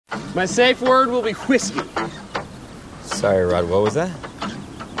My safe word will be whiskey. Sorry, Rod, what was that?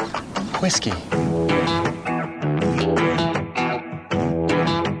 Whiskey.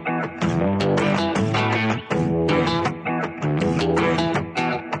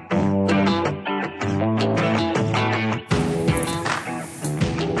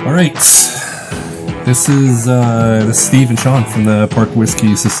 All right, this is Steve and Sean from the Park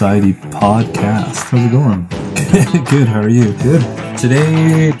Whiskey Society podcast. How's it going? Good. How are you? Good.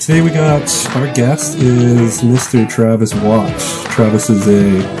 Today we got our guest is Mr. Travis Watch. Travis is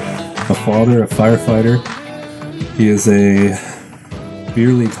a father, a firefighter. He is a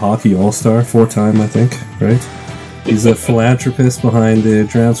beer league hockey all-star, 4-time, I think. Right? He's a philanthropist behind the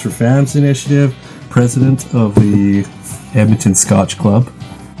Drams for Fams initiative, president of the Edmonton Scotch Club,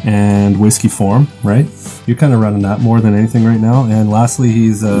 and Whiskey Forum, right? You're kind of running that more than anything right now. And lastly,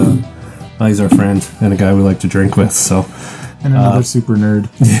 he's our friend and a guy we like to drink with. So, and another super nerd.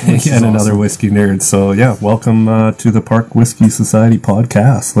 And awesome. Another whiskey nerd. So yeah, welcome to the Park Whiskey Society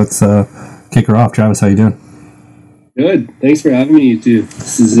podcast. Let's kick her off. Travis, how you doing? Good. Thanks for having me, you two.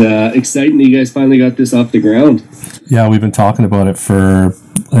 This is exciting that you guys finally got this off the ground. Yeah, we've been talking about it for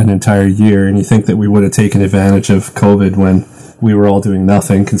an entire year, and you think that we would have taken advantage of COVID when we were all doing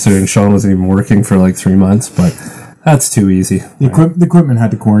nothing, considering Sean wasn't even working for like 3 months, but that's too easy. The equipment had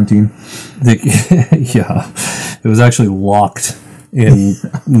to quarantine. Yeah. It was actually locked in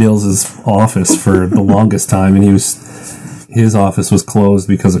Nils's office for the longest time, and his office was closed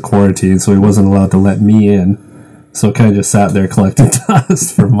because of quarantine, so he wasn't allowed to let me in. So it kind of just sat there collecting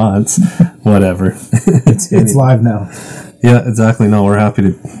dust for months. Whatever. It's live now. Yeah, exactly. No, we're happy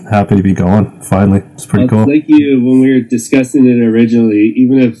to be going. Finally, it's pretty cool. Like you, when we were discussing it originally,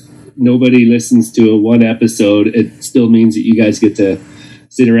 even if nobody listens to one episode, it still means that you guys get to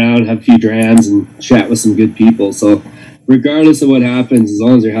sit around, have a few drams, and chat with some good people. So, regardless of what happens, as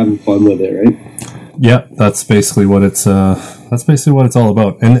long as you're having fun with it, right? Yeah, that's basically what it's all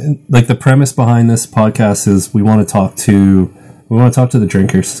about. And like the premise behind this podcast is we want to talk to the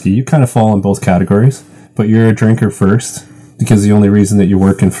drinkers. You kind of fall in both categories, but you're a drinker first, because the only reason that you're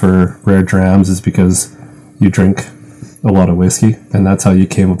working for Rare Drams is because you drink a lot of whiskey, and that's how you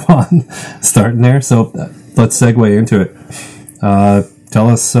came upon starting there. So let's segue into it. Tell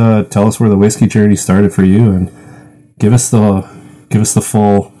us where the whiskey journey started for you, and give us the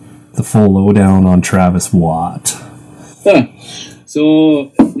full lowdown on Travis Watt.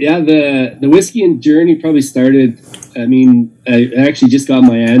 So yeah, the whiskey and journey probably started. I mean, I actually just got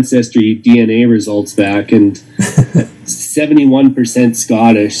my ancestry DNA results back, and 71%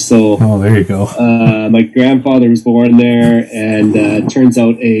 Scottish. So, there you go. My grandfather was born there, and turns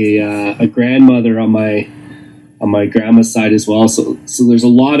out a grandmother on my grandma's side as well. So there's a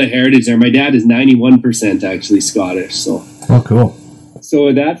lot of heritage there. My dad is 91% actually Scottish. So, cool.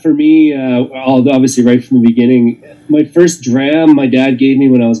 So that for me, obviously right from the beginning, my first dram my dad gave me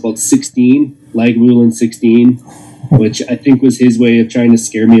when I was about 16, Lagavulin 16. Which I think was his way of trying to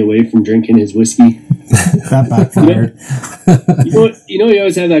scare me away from drinking his whiskey. That backfired. You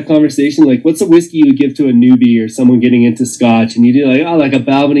always have that conversation, like, what's a whiskey you would give to a newbie or someone getting into Scotch? And you do like a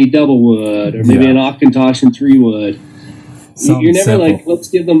Balvenie Double Wood, or maybe an Auchentoshan 3 Wood. You're never simple. like, let's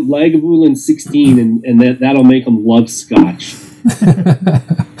give them Lagavulin 16, and that'll make them love Scotch.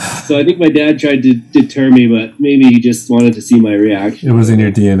 So I think my dad tried to deter me, but maybe he just wanted to see my reaction. It was in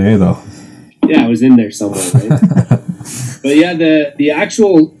your DNA, though. Yeah, it was in there somewhere, right? But yeah, the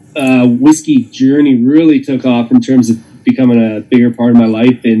actual whiskey journey really took off in terms of becoming a bigger part of my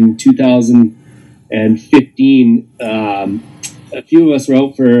life in 2015. A few of us were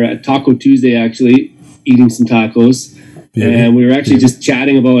out for a Taco Tuesday, actually, eating some tacos. Yeah. And we were actually just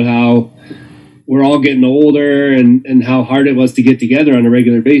chatting about how we're all getting older and how hard it was to get together on a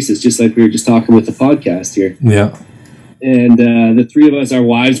regular basis, just like we were just talking with the podcast here. Yeah. And the three of us, our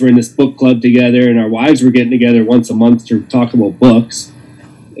wives were in this book club together, and our wives were getting together once a month to talk about books.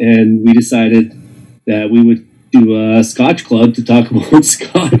 And we decided that we would do a Scotch club to talk about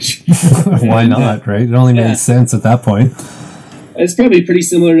Scotch. Why not, right? It only made sense at that point. It's probably pretty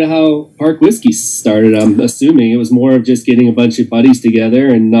similar to how Park Whiskey started, I'm assuming. It was more of just getting a bunch of buddies together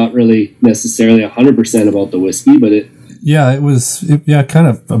and not really necessarily 100% about the whiskey, but it... Yeah, it was kind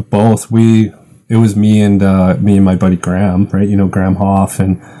of both. It was me and my buddy Graham, right? Graham Hoff,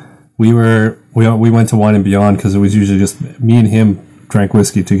 and we went to Wine and Beyond because it was usually just me and him drank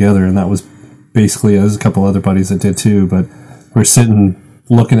whiskey together, and that was basically, there's a couple other buddies that did too, but we're sitting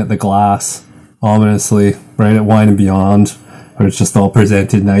looking at the glass ominously, right, at Wine and Beyond, where it's just all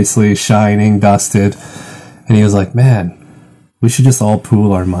presented nicely, shining, dusted, and he was like, man, we should just all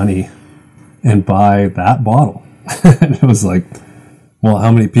pool our money and buy that bottle. And it was like, well,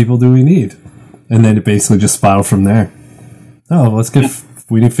 how many people do we need? And then it basically just spiraled from there. Oh,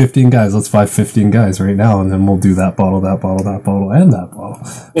 we need 15 guys. Let's buy 15 guys right now, and then we'll do that bottle, and that bottle.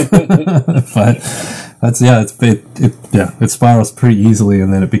 But it spirals pretty easily,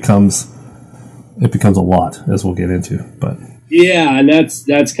 and then it becomes a lot, as we'll get into. But yeah, and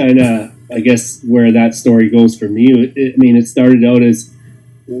that's kind of, I guess, where that story goes for me. It started out as,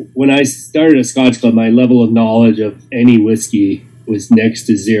 when I started a Scotch Club, my level of knowledge of any whiskey was next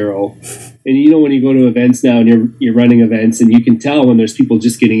to zero. And you know, when you go to events now and you're running events, and you can tell when there's people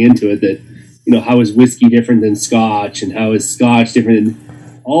just getting into it that, you know, how is whiskey different than Scotch, and how is Scotch different, and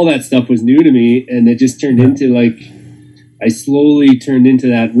all that stuff was new to me. And it just turned into, like, I slowly turned into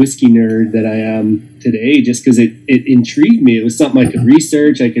that whiskey nerd that I am today, just because it intrigued me. It was something I could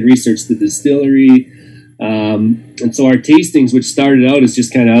research. I could research the distillery. And so our tastings, which started out as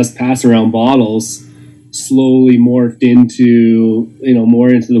just kind of us passing around bottles, slowly morphed into, you know, more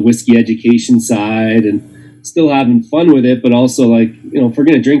into the whiskey education side, and still having fun with it, but also, like, you know, if we're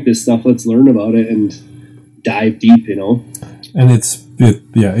going to drink this stuff, let's learn about it and dive deep, you know. And it's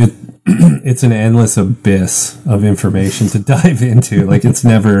an endless abyss of information to dive into. Like, it's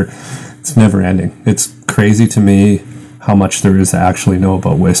never ending. It's crazy to me how much there is to actually know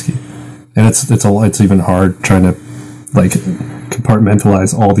about whiskey. And it's even hard trying to, like,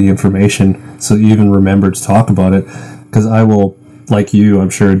 compartmentalize all the information so you even remember to talk about it. Because I will, like you, I'm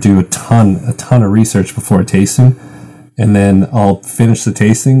sure, do a ton of research before a tasting, and then I'll finish the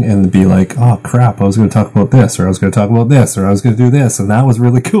tasting and be like, oh crap, I was going to talk about this, or I was going to talk about this, or I was going to do this, and that was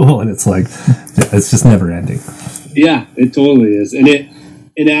really cool. And it's like, it's just never ending. Yeah, it totally is. And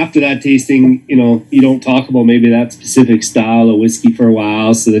after that tasting, you know, you don't talk about maybe that specific style of whiskey for a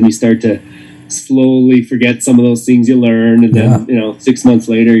while, so then you start to slowly forget some of those things you learned, and then, you know, 6 months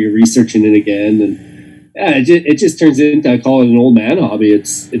later you're researching it again, and it just turns into, I call it an old man hobby.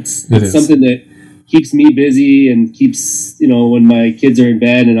 It's something that keeps me busy, and keeps, you know, when my kids are in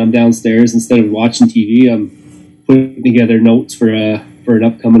bed and I'm downstairs, instead of watching TV, I'm putting together notes for an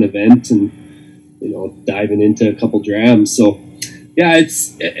upcoming event, and, you know, diving into a couple drams. So yeah,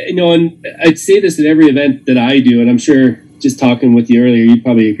 it's, you know, and I'd say this at every event that I do, and I'm sure, just talking with you earlier, you'd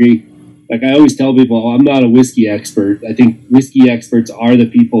probably agree. Like, I always tell people, I'm not a whiskey expert. I think whiskey experts are the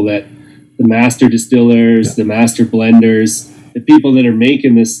people the master distillers, the master blenders, the people that are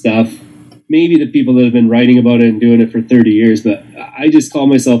making this stuff, maybe the people that have been writing about it and doing it for 30 years. But I just call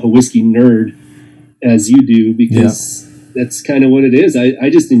myself a whiskey nerd, as you do, because that's kind of what it is. I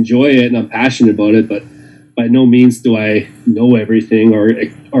just enjoy it, and I'm passionate about it, but by no means do I know everything,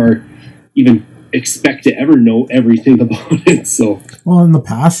 or even expect to ever know everything about it. So, well, and the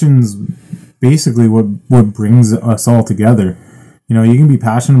passion's basically what brings us all together. You know, you can be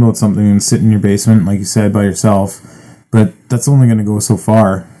passionate about something and sit in your basement, like you said, by yourself, but that's only going to go so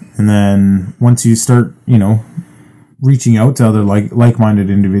far. And then once you start, you know, reaching out to other like-minded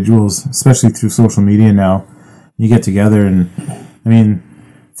individuals, especially through social media now, you get together. And I mean,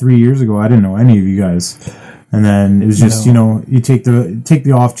 3 years ago, I didn't know any of you guys. And then it was just, you know, you take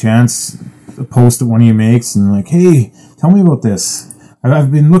the off chance, post that one of you makes, and like, hey, tell me about this.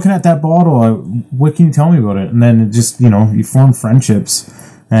 I've been looking at that bottle. What can you tell me about it? And then it just, you know, you form friendships,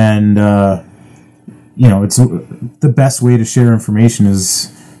 and you know, it's the best way to share information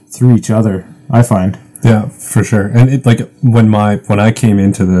is through each other, I find. Yeah, for sure. And it, like, when I came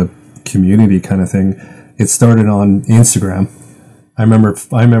into the community kind of thing, it started on Instagram. I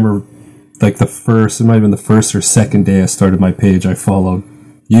remember like it might have been the first or second day I started my page, I followed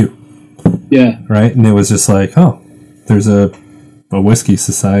you. Yeah. Right? And it was just like, oh, there's a whiskey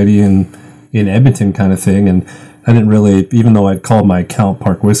society in Edmonton kind of thing. And I didn't really, even though I'd called my account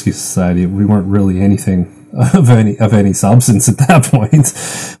Park Whiskey Society, we weren't really anything of any substance at that point.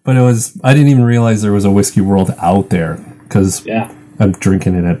 But I didn't even realize there was a whiskey world out there, because I'm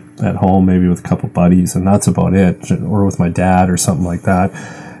drinking it at home, maybe with a couple buddies, and that's about it, or with my dad or something like that.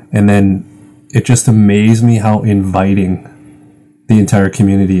 And then it just amazed me how inviting the entire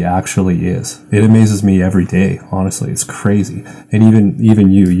community actually is. It amazes me every day, honestly. It's crazy. And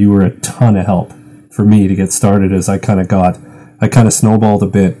even you were a ton of help for me to get started, as I kind of snowballed a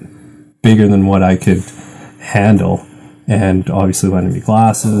bit bigger than what I could handle, and obviously lending me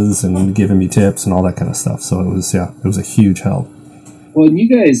glasses and giving me tips and all that kind of stuff. So it was a huge help. Well,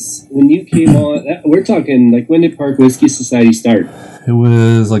 you guys, when you came on, we're talking, like, when did Park Whiskey Society start? It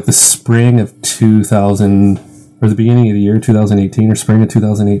was like the spring of 2000, or the beginning of the year 2018, or spring of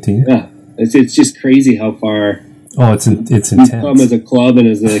 2018. Yeah, it's just crazy how far. Oh, it's intense. Come as a club and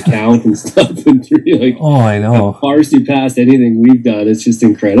as an account and stuff, and like, oh, I know, far surpassed anything we've done. It's just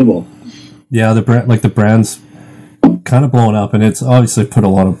incredible. Yeah, the brand's kind of blown up, and it's obviously put a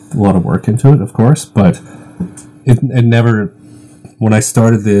lot of work into it, of course, but it never. When I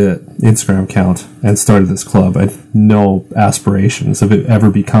started the Instagram account and started this club, I had no aspirations of it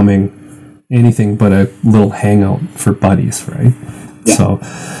ever becoming anything but a little hangout for buddies, right? Yeah. So,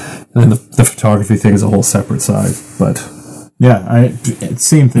 and the photography thing is a whole separate side, but yeah,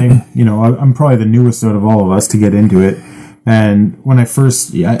 same thing. You know, I'm probably the newest out of all of us to get into it. And when I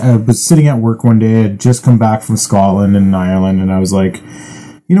first, I was sitting at work one day, I had just come back from Scotland and Ireland, and I was like,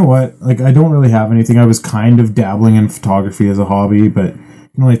 you know what, like, I don't really have anything. I was kind of dabbling in photography as a hobby, but you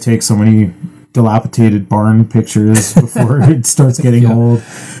can only take so many dilapidated barn pictures before it starts getting old.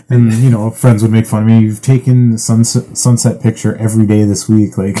 And, you know, friends would make fun of me. You've taken the sunset picture every day this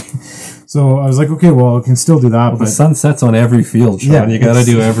week. Like, so I was like, okay, well, I can still do that. But the sunset's on every field, Sean. You got to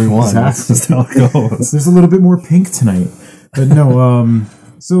do every one. Exactly. That's just how it goes. There's a little bit more pink tonight. But no,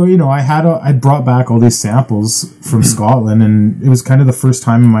 so, you know, I brought back all these samples from Scotland, and it was kind of the first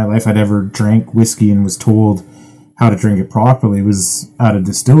time in my life I'd ever drank whiskey and was told how to drink it properly. It was at a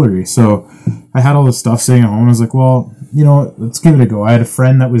distillery. So I had all this stuff sitting at home, and I was like, well, you know, let's give it a go. I had a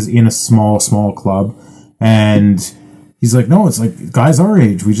friend that was in a small club, and he's like, no, it's like guys our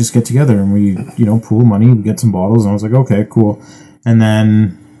age, we just get together and we, you know, pool money, we get some bottles. And I was like, okay, cool. And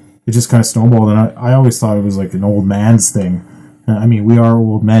then it just kind of snowballed, and I always thought it was like an old man's thing. I mean, we are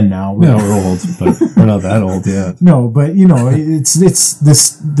old men now. Yeah, we're old, but we're not that old yet. No, but, you know, it's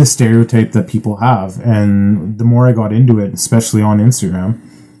this stereotype that people have. And the more I got into it, especially on Instagram,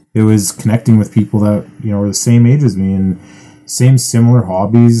 it was connecting with people that, you know, are the same age as me and similar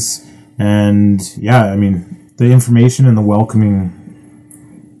hobbies. And yeah, I mean, the information and the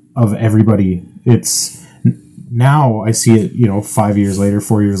welcoming of everybody, it's now I see it, you know, 5 years later,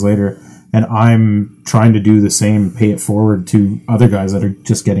 4 years later, and I'm trying to do the same, pay it forward to other guys that are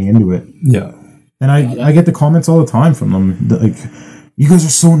just getting into it. Yeah. And I get the comments all the time from them that, like, you guys are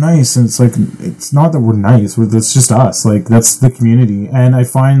so nice. And it's like, it's not that we're nice. It's just us. Like, that's the community. And I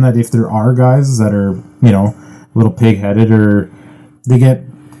find that if there are guys that are, you know, a little pig-headed, or they get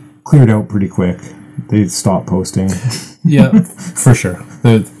cleared out pretty quick. They stop posting. Yeah, for sure.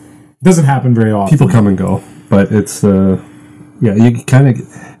 It doesn't happen very often. People come and go. But it's, yeah, you kind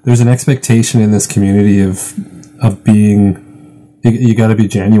of... There's an expectation in this community of being, you got to be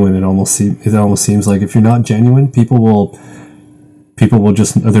genuine. It almost seems like if you're not genuine, people will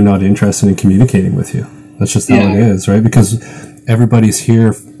just, they're not interested in communicating with you. That's just how it is, right? Because everybody's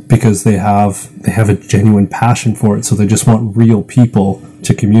here because they have a genuine passion for it. So they just want real people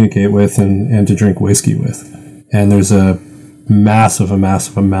to communicate with and to drink whiskey with. And there's a massive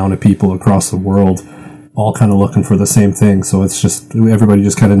amount of people across the world all kind of looking for the same thing, so it's just everybody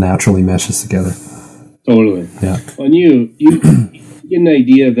just kind of naturally meshes together. Totally. Yeah. And you get an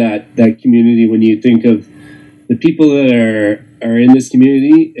idea of that community when you think of the people that are in this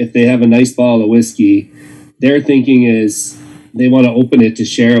community. If they have a nice bottle of whiskey, their thinking is they want to open it to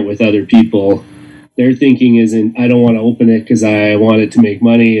share it with other people. Their thinking isn't, I don't want to open it because I want it to make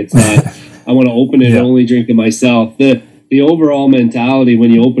money. It's not, I want to open it and only drink it myself. The overall mentality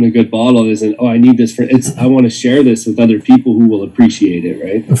when you open a good bottle isn't, oh, I need this I want to share this with other people who will appreciate it,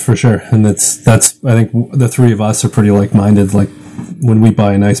 right? For sure. And that's I think the three of us are pretty like-minded. Like when we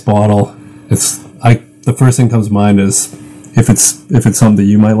buy a nice bottle, the first thing comes to mind is if it's something that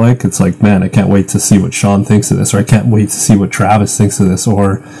you might like, it's like, man, I can't wait to see what Sean thinks of this, or I can't wait to see what Travis thinks of this,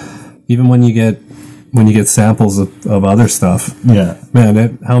 or even when you get samples of other stuff. Yeah.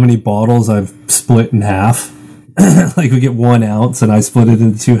 Man, how many bottles I've split in half. Like we get 1 ounce and I split it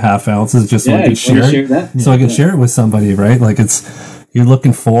into 2 half ounces just so I can share it. So I can share it with somebody, right? Like you're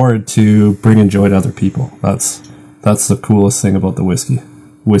looking forward to bringing joy to other people. That's the coolest thing about the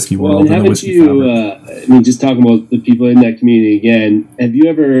whiskey world and the whiskey fabric. I mean, just talking about the people in that community again, have you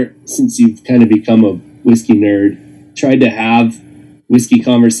ever, since you've kind of become a whiskey nerd, tried to have whiskey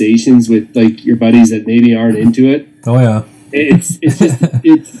conversations with like your buddies that maybe aren't into it? Oh yeah. It's just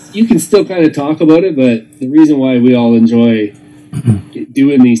you can still kind of talk about it, but the reason why we all enjoy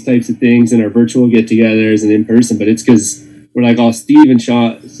doing these types of things in our virtual get-togethers and in person, but it's because we're like, oh, Steve and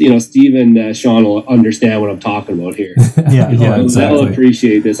Sean will understand what I'm talking about here. Exactly. They'll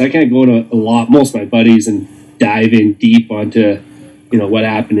appreciate this. I can't go to most of my buddies and dive in deep onto what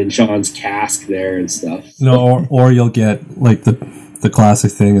happened in Sean's cask there and stuff. No, or you'll get like the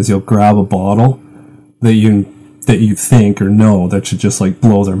classic thing is you'll grab a bottle that you think or know that should just like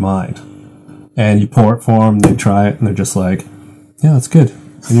blow their mind, and you pour it for them, they try it, and they're just like, yeah, that's good.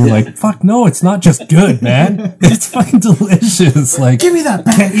 And you're like, fuck no, it's not just good, man. It's fucking delicious. Like, Give me that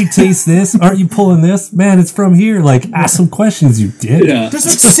back. Can't you taste this? Aren't you pulling this? Man, it's from here. Like, ask some questions, you dick. Yeah. There's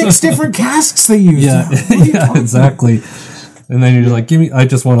like 6 different casks they use. Yeah, yeah, exactly. And then you're like, I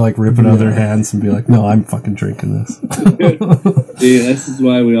just want to like rip it out of their hands and be like, no, I'm fucking drinking this. Yeah, this is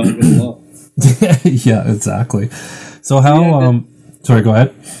why we all get along. Yeah, exactly. So how, sorry, go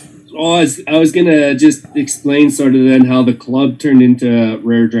ahead. Oh, I was gonna just explain sort of then how the club turned into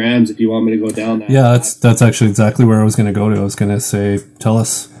Rare Drams. If you want me to go down that. Yeah, that's actually exactly where I was going to go to. I was going to say, tell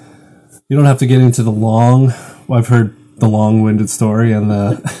us. You don't have to get into the long. I've heard the long-winded story, and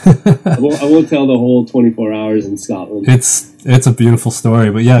I won't tell the whole 24 hours in Scotland. it's a beautiful story.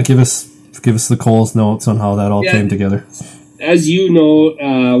 But yeah, give us the Coles notes on how that all came together. As you know,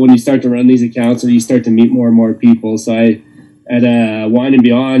 when you start to run these accounts, or you start to meet more and more people. So I, at a Wine and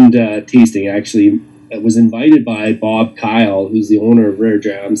Beyond tasting, actually, I was invited by Bob Kyle, who's the owner of Rare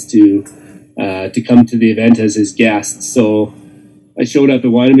Drams, to come to the event as his guest. So I showed up at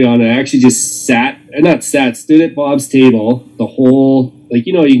Wine and Beyond, and I actually just stood at Bob's table the whole, like,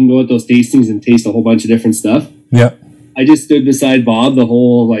 you know, you can go at those tastings and taste a whole bunch of different stuff. Yeah. I just stood beside Bob the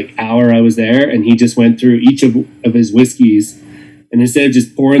whole like hour I was there, and he just went through each of his whiskeys, and instead of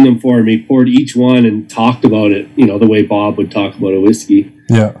just pouring them for me, poured each one and talked about it, you know, the way Bob would talk about a whiskey.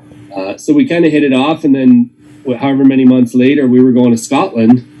 Yeah. So we kind of hit it off, and then however many months later, we were going to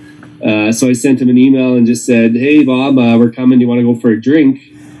Scotland. So I sent him an email and just said, "Hey Bob, we're coming. Do you want to go for a drink?"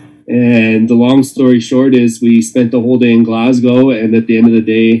 And the long story short is we spent the whole day in Glasgow, and at the end of the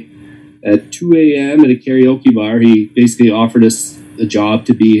day, at 2 a.m. at a karaoke bar, he basically offered us a job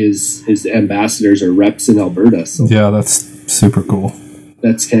to be his ambassadors or reps in Alberta. So yeah, that's super cool.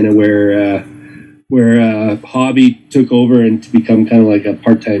 That's kind of where hobby took over and to become kind of like a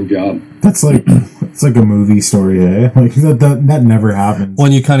part-time job. That's like it's like a movie story, eh? Like that never happens.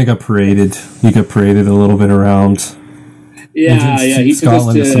 When you kind of got paraded, a little bit around. Yeah. He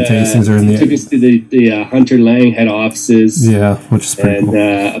Scotland took us to some tastings are in the Hunter Lang head offices. Yeah, which is pretty cool.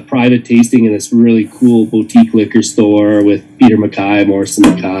 And a private tasting in this really cool boutique liquor store with Peter Mackay, Morrison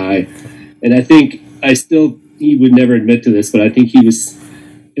Mackay. And I think he would never admit to this, but I think it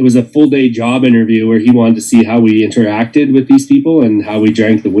was a full day job interview where he wanted to see how we interacted with these people and how we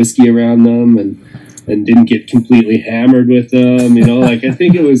drank the whiskey around them and didn't get completely hammered with them, you know, like I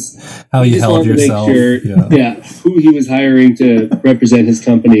think it was how you held yourself. Sure, who he was hiring to represent his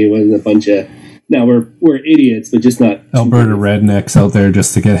company wasn't a bunch of, now we're idiots, but just not Alberta rednecks out there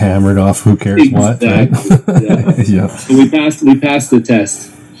just to get hammered off who cares what, right? Yeah. So we passed the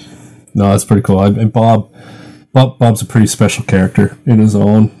test. No, that's pretty cool. And Bob's a pretty special character in his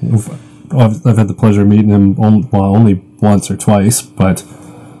own. I've had the pleasure of meeting him only once or twice, but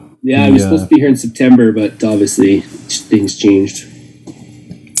yeah, I was supposed to be here in September, but obviously things changed.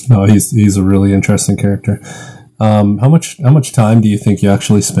 No, he's a really interesting character. How much time do you think you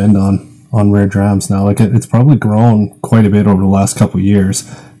actually spend on Rare Drams now? Like it's probably grown quite a bit over the last couple of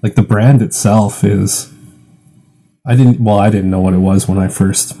years. Like the brand itself is. I didn't know what it was when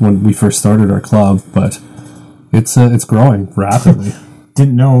we first started our club, but it's growing rapidly.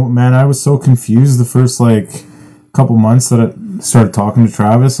 Didn't know, man. I was so confused the first like couple months that I started talking to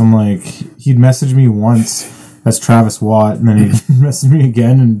Travis. I'm like, he'd message me once as Travis Watt, and then he'd message me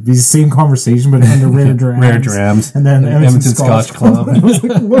again, and be the same conversation, but under Rare Drams. Rare Drams. And then Edmonton Scotch Club. I was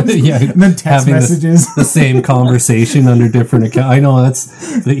like, what is yeah, and then text messages. The same conversation under different accounts. I know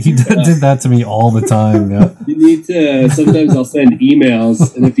he did that to me all the time. Yeah. You need to, sometimes I'll send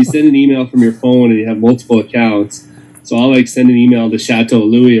emails, and if you send an email from your phone and you have multiple accounts, so I'll like send an email to Chateau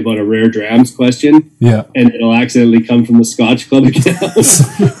Louis about a Rare Drams question. Yeah. And it'll accidentally come from the Scotch Club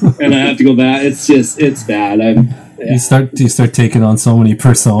account. And I have to go back. It's bad. You start taking on so many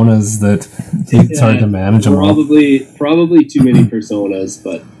personas that it's hard to manage them all. Probably too many personas,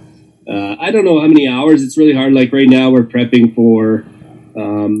 but I don't know how many hours. It's really hard. Like right now we're prepping for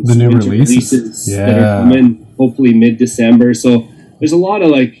the new releases that are coming hopefully mid-December. So there's a lot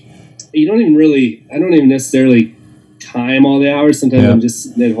of like, I don't even necessarily time all the hours. Sometimes I'm just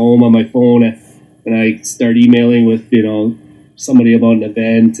sitting at home on my phone and I start emailing with somebody about an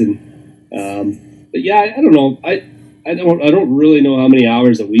event but yeah, I don't know. I don't really know how many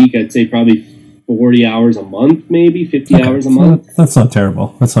hours a week. I'd say probably 40 hours a month, maybe 50 hours a month. That's not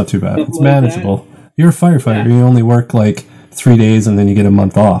terrible. That's not too bad. Something it's manageable. Like You're a firefighter. You only work like 3 days and then you get a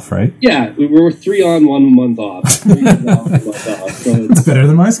month off, right? Yeah, we were 3 on, 1 month off. 3 on, 1 month off. So it's better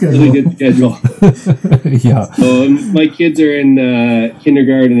than my schedule. Really good schedule. Yeah. So my kids are in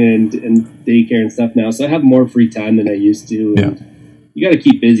kindergarten and daycare and stuff now, so I have more free time than I used to. Yeah. You got to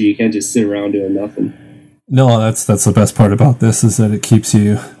keep busy. You can't just sit around doing nothing. No, that's the best part about this is that it keeps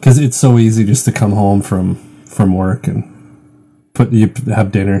you, because it's so easy just to come home from work and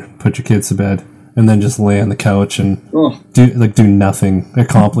have dinner, put your kids to bed, and then just lay on the couch and do nothing,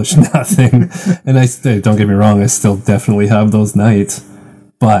 accomplish nothing. And don't get me wrong, I still definitely have those nights,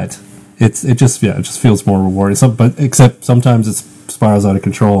 but it just feels more rewarding. But except sometimes it spirals out of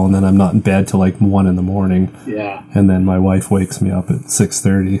control, and then I'm not in bed till like 1 a.m. Yeah. And then my wife wakes me up at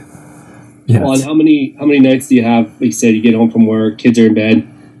 6:30. Yeah. Well, and how many nights do you have? Like you said, you get home from work, kids are in bed,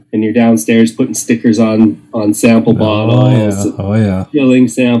 and you're downstairs putting stickers on sample bottles. Oh yeah. Filling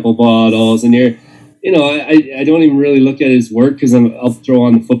sample bottles, and you're, I don't even really look at it as work because I'll throw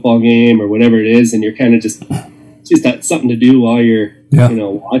on the football game or whatever it is, and you're kind of just something to do while you're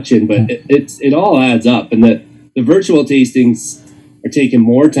watching. But it all adds up, and the virtual tastings are taking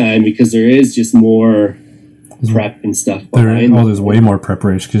more time because there is just more prep and stuff behind. There's way more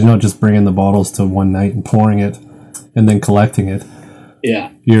preparation because you're not just bringing the bottles to one night and pouring it and then collecting it. Yeah.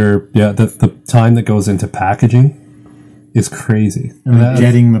 The time that goes into packaging is crazy. And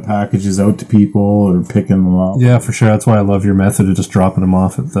getting the packages out to people or picking them up. Yeah, for sure. That's why I love your method of just dropping them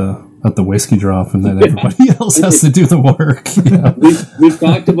off at the whiskey drop, and then everybody else has to do the work. Yeah. We've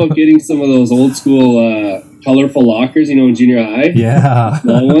talked about getting some of those old school colorful lockers, in junior high. Yeah.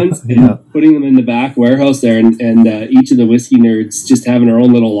 Small ones. And putting them in the back warehouse there, and each of the whiskey nerds just having our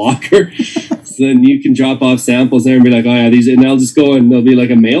own little locker. So then you can drop off samples there and be like, oh yeah, these, and they'll just go and they'll be like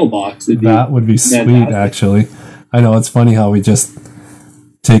a mailbox. That would be sweet, actually. I know, it's funny how we just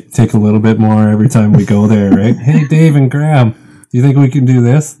take a little bit more every time we go there, right? Hey, Dave and Graham, do you think we can do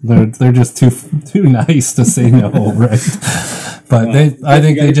this? They're just too nice to say no, right? But I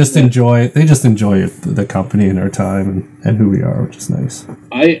think they just enjoy the company and our time and who we are, which is nice.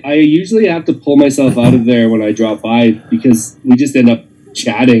 I usually have to pull myself out of there when I drop by because we just end up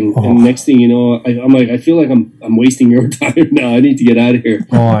chatting, and next thing you know, I'm like, I feel like I'm wasting your time now. I need to get out of here.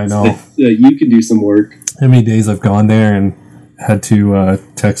 Oh, I know. So you can do some work. How many days I've gone there and had to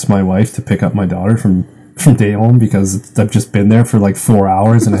text my wife to pick up my daughter from day home because I've just been there for like 4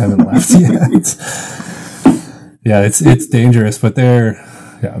 hours and I haven't left yet. Yeah, it's dangerous, but they're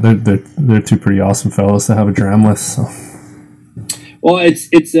two pretty awesome fellows to have a dram with. So. Well,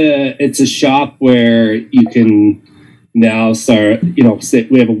 it's a shop where you can now start.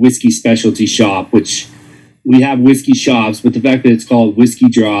 We have a whiskey specialty shop, which we have whiskey shops, but the fact that it's called Whiskey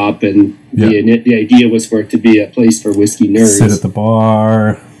Drop, and the idea was for it to be a place for whiskey nerds. Sit at the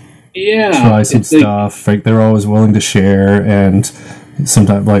bar, try some stuff. Like they're always willing to share, and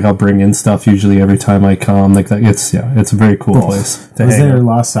sometimes I'll bring in stuff. Usually every time I come, like that. It's a very cool place. I was there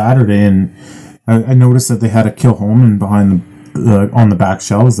last Saturday, and I noticed that they had a Kilchoman behind on the back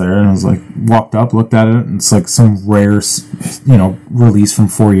shelves there, and I was like, walked up, looked at it, and it's like some rare, release from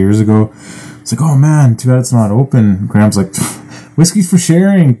 4 years ago. It's like, oh man, too bad it's not open. Graham's like, whiskey's for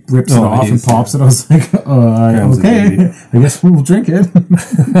sharing, rips it off and pops it. I was like, okay, I guess we'll drink it.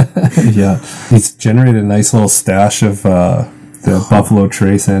 Yeah, he's generated a nice little stash of the Buffalo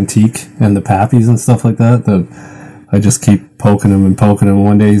Trace Antique and the Pappies and stuff like that I just keep poking him.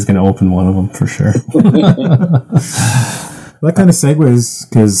 One day he's going to open one of them for sure. That kind of segues,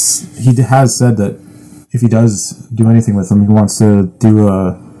 because he has said that if he does do anything with them, he wants to do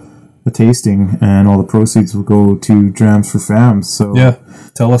a tasting, and all the proceeds will go to Drams for Fams. So yeah,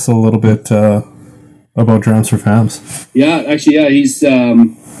 tell us a little bit about Drams for Fams. Yeah, actually, he's. I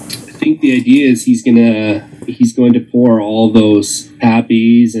think the idea is he's going to pour all those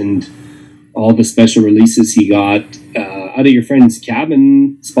Pappies and all the special releases he got out of your friend's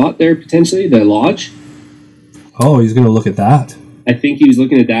cabin spot there, potentially the lodge. Oh, he's going to look at that. I think he was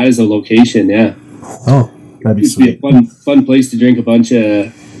looking at that as a location. Yeah. Oh, that'd be sweet. Be a fun place to drink a bunch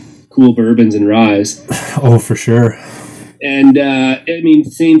of cool bourbons and ryes. Oh, for sure. And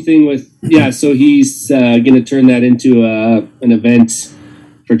same thing with so he's going to turn that into an event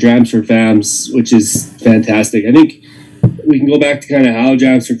for Drams for Fams, which is fantastic. I think we can go back to kind of how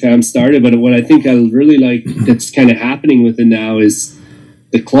Drams for Fams started, but what I think I really like that's kind of happening with it now is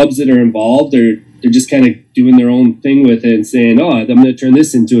the clubs that are involved they're just kind of doing their own thing with it and saying, oh, I'm going to turn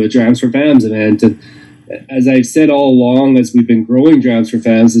this into a Drams for Fams event. And as I've said all along, as we've been growing Drams for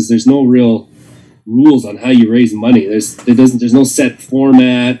Fams, is there's no real rules on how you raise money. There's no set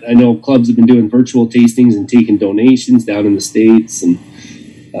format. I know clubs have been doing virtual tastings and taking donations down in the States. And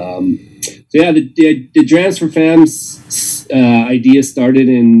the Drams for Fams idea started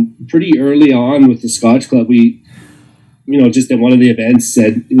in pretty early on with the Scotch Club. We just at one of the events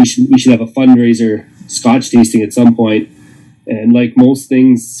said we should have a fundraiser Scotch tasting at some point. And like most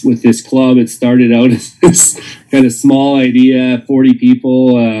things with this club, it started out as this kind of small idea, 40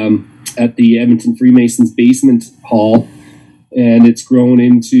 people. at the Edmonton Freemasons basement hall, and it's grown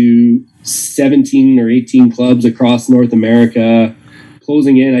into 17 or 18 clubs across North America,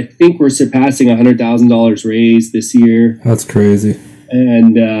 closing in. I think we're surpassing $100,000 raised this year. That's crazy.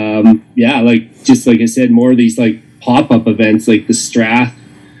 And just like I said, more of these like pop-up events, like the Strath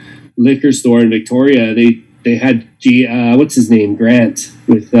liquor store in Victoria. They had what's his name, Grant,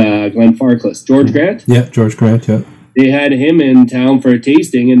 with Glenn Farkless. George Grant? Yeah, George Grant, yeah. They had him in town for a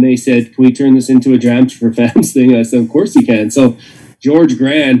tasting, and they said, can we turn this into a Drams for Fams thing? I said, of course you can. So George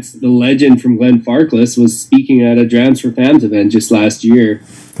Grant, the legend from Glenn Farkless, was speaking at a Drams for Fams event just last year.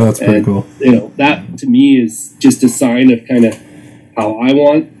 That's pretty cool. You know, that to me is just a sign of kind of how I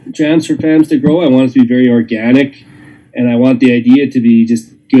want Drams for Fams to grow. I want it to be very organic, and I want the idea to be just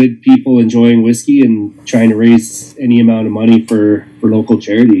good people enjoying whiskey and trying to raise any amount of money for local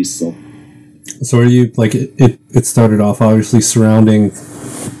charities. So are you like it started off obviously surrounding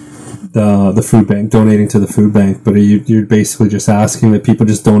the food bank, donating to the food bank, but you're basically just asking that people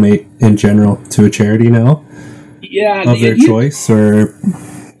just donate in general to a charity now? Yeah, of their choice, or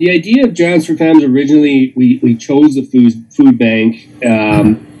the idea of Drams for Fams originally, we chose the food bank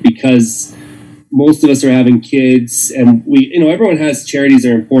because most of us are having kids, and everyone has charities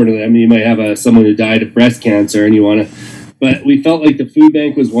that are important. I mean, you might have someone who died of breast cancer, and but we felt like the food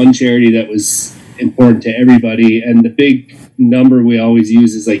bank was one charity that was important to everybody. And the big number we always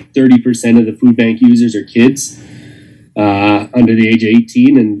use is like 30% of the food bank users are kids under the age of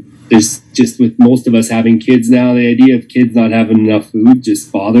 18. And there's just, with most of us having kids now, the idea of kids not having enough food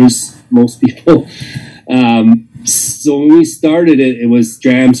just bothers most people. So when we started it was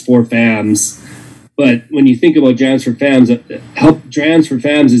Drams for Fams. But when you think about Drams for Fams, Drams for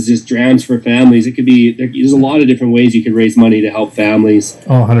Fams is just Drams for families. It could be, there's a lot of different ways you could raise money to help families.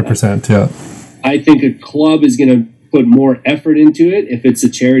 Oh, 100%, yeah. I think a club is going to put more effort into it if it's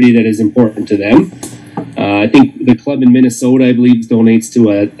a charity that is important to them. I think the club in Minnesota, I believe, donates to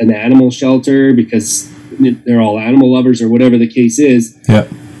an animal shelter because they're all animal lovers or whatever the case is. Yeah.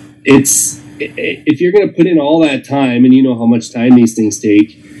 If you're going to put in all that time, and you know how much time these things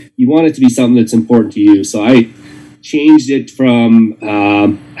take, you want it to be something that's important to you. So I changed it from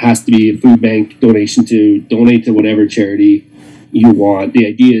has to be a food bank donation to donate to whatever charity you want. The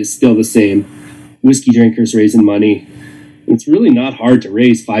idea is still the same. Whiskey drinkers raising money. It's really not hard to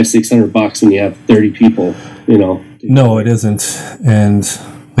raise $500-600 when you have 30 people, No, it isn't. And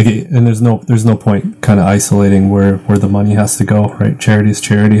there's no point kind of isolating where the money has to go, right? Charity is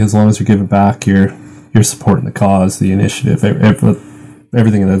charity. As long as you're giving back, you're supporting the cause, the initiative,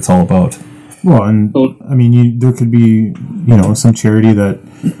 everything that it's all about. Well, and I mean, there could be, some charity that,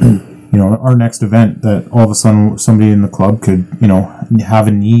 our next event that all of a sudden somebody in the club could, have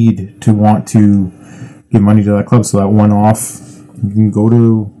a need to want to give money to that club. So that one-off, you can go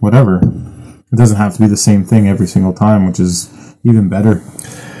to whatever. It doesn't have to be the same thing every single time, which is even better.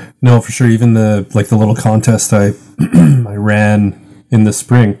 No, for sure. Even the little contest I I ran in the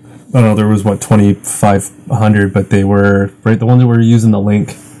spring. I don't know, there was 2,500, but they were right the ones that were using the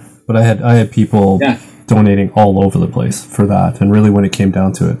link. But I had people donating all over the place for that. And really, when it came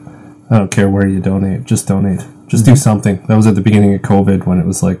down to it, I don't care where you donate, just donate. Just do something. That was at the beginning of COVID when it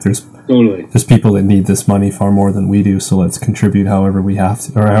was like there's people that need this money far more than we do, so let's contribute however we have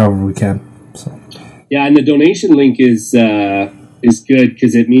to, or however we can. So yeah, and the donation link is good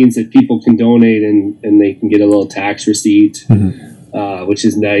because it means that people can donate and they can get a little tax receipt, which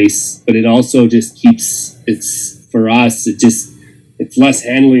is nice. But it also just keeps for us. It's less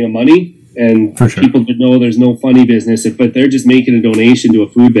handling of money, and for sure. People that know there's no funny business. But they're just making a donation to a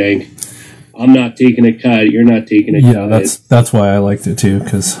food bank. I'm not taking a cut. You're not taking a cut. Yeah, that's why I liked it too,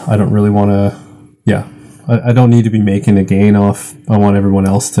 because I don't really want to. Yeah, I don't need to be making a gain off. I want everyone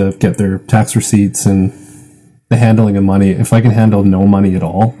else to get their tax receipts and the handling of money. If I can handle no money at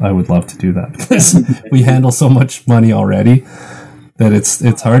all, I would love to do that because we handle so much money already that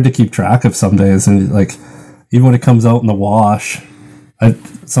it's hard to keep track of some days. And like even when it comes out in the wash,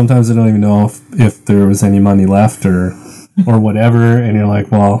 sometimes I don't even know if there was any money left or whatever. And you're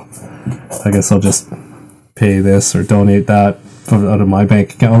like, well, I guess I'll just pay this or donate that out of my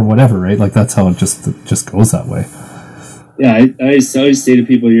bank account or whatever, right? Like that's how it just goes that way. Yeah, I always say to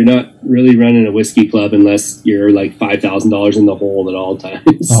people, you're not really running a whiskey club unless you're like $5,000 in the hole at all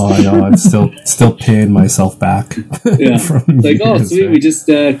times. Oh, I know. I'm still paying myself back. Yeah, like oh sweet, right? We just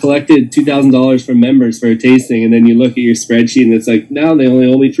collected $2,000 from members for a tasting, and then you look at your spreadsheet and it's like now they only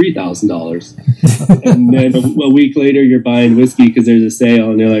owe me $3,000, and then a week later you're buying whiskey because there's a sale,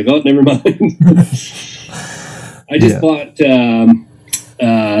 and you're like, oh, never mind. I just bought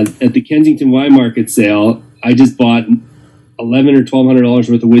at the Kensington Wine Market sale. I just bought $1,100 or $1,200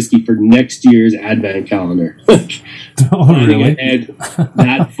 worth of whiskey for next year's Advent calendar. Oh, Planning really? ahead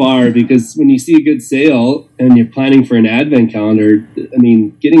that far, because when you see a good sale and you're planning for an Advent calendar, I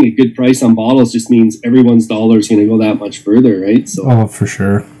mean, getting a good price on bottles just means everyone's dollar is going to go that much further, right? So, Oh, for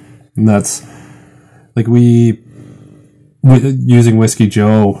sure. And that's like using Whiskey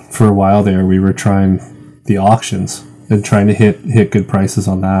Joe for a while there. We were trying the auctions and trying to hit good prices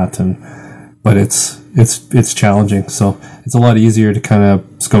on that, but it's challenging. So it's a lot easier to kind of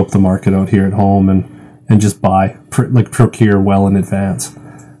scope the market out here at home and just buy, procure well in advance.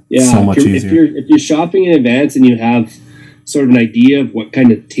 yeah, So much easier. If you're shopping in advance and you have sort of an idea of what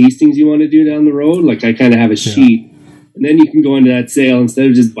kind of tastings you want to do down the road, like I kind of have a sheet, and then you can go into that sale instead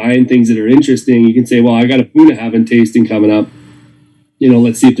of just buying things that are interesting. You can say, well, I got a Bunnahabhain tasting coming up. You know,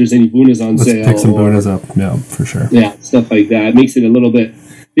 let's see if there's any Bunnas on Let's sale. pick some bonus up. Yeah, for sure. Yeah, stuff like that. It makes it a little bit.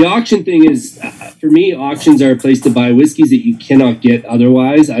 The auction thing is, for me, auctions are a place to buy whiskeys that you cannot get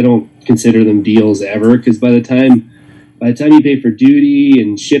otherwise. I don't consider them deals ever, because by the time you pay for duty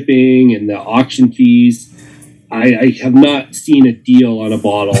and shipping and the auction fees, I have not seen a deal on a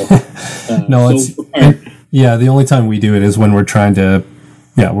bottle. No, so far. Yeah, the only time we do it is when we're trying to,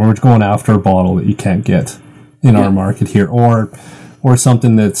 when we're going after a bottle that you can't get in our market here, or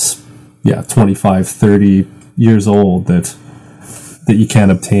something that's 25, 30 years old that you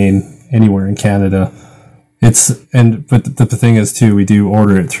can't obtain anywhere in Canada. But the thing is too, we do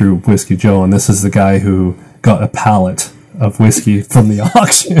order it through Whiskey Joe, and this is the guy who got a pallet of whiskey from the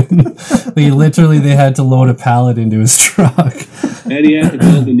auction. They had to load a pallet into his truck. And he had to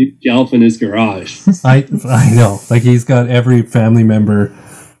build a new shelf in his garage. I know. Like, he's got every family member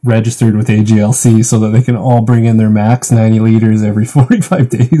registered with AGLC so that they can all bring in their max 90 liters every 45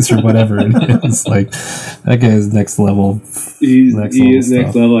 days or whatever it is. Like, that guy is next level. He is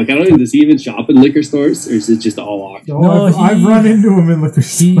next level. Like, I don't even, does he even shop in liquor stores, or is it just all auction? No, I've run into him in liquor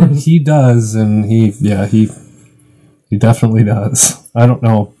stores. He does, and he definitely does. I don't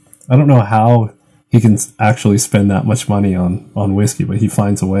know how he can actually spend that much money on whiskey, but he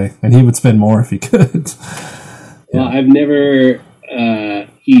finds a way, and he would spend more if he could. Well, I've never.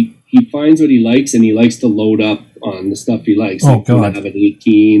 He finds what he likes, and he likes to load up on the stuff he likes. Oh, like, God. Have an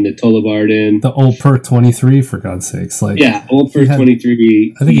 18, the Tullibardin. The Old Perk 23, for God's sakes. Like, Yeah, Old Perk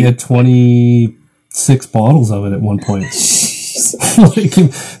 23. I think he had 26 bottles of it at one point. Like,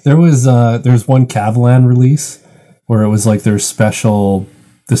 there was one Cavalan release where it was like the special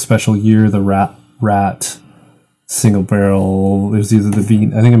year, the rat single barrel. It was either the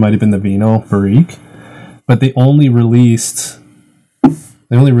Vino, I think it might have been the Vino Barrique, but they only released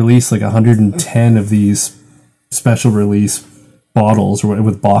like 110 of these special release bottles or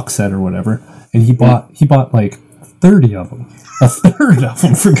with box set or whatever, and he bought like 30 of them, a third of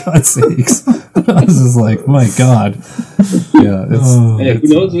them, for God's sakes. I was just like, my God. Yeah, Who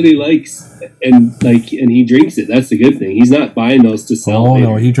knows what he likes, and he drinks it. That's the good thing. He's not buying those to sell. Oh,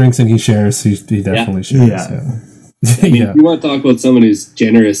 no, he drinks and he shares. He definitely shares. Yeah. I mean, if you want to talk about someone who's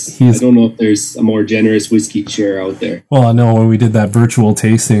generous, I don't know if there's a more generous whiskey share out there. Well, I know when we did that virtual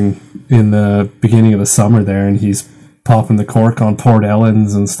tasting in the beginning of the summer there, and he's popping the cork on Port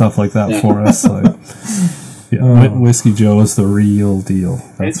Ellens and stuff like that for us. Like, Whiskey Joe is the real deal.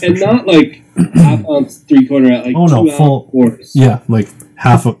 And not like half ounce, 3/4 ounce, like 2 full quarters. Yeah, like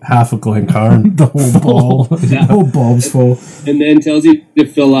half a Glencairn, the whole ball, the whole bulb's full, and then tells you to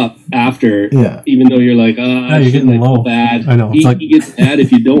fill up after. Yeah, even though you're like, you're getting low. Bad. I know. He gets mad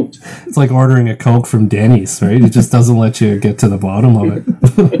if you don't. It's like ordering a Coke from Denny's, right? It just doesn't let you get to the bottom of it.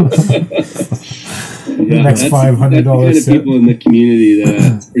 Next $500 kind of people in the community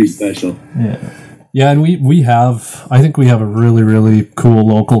that's pretty special. Yeah, and I think we have a really, really cool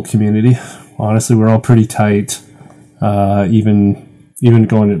local community. Honestly, we're all pretty tight. Even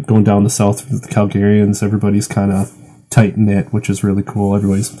going down the south with the Calgarians, everybody's kind of tight knit, which is really cool.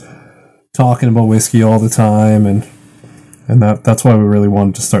 Everybody's talking about whiskey all the time, and that's why we really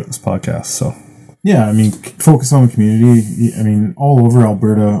wanted to start this podcast. So yeah, I mean, focus on the community. I mean, all over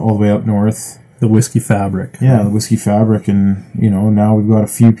Alberta, all the way up north. The whiskey fabric. Yeah, the whiskey fabric, and now we've got a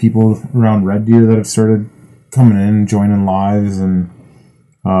few people around Red Deer that have started coming in, joining lives, and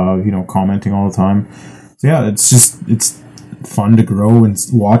commenting all the time. So yeah, it's fun to grow and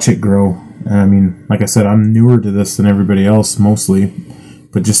watch it grow. And I mean, like I said, I'm newer to this than everybody else mostly,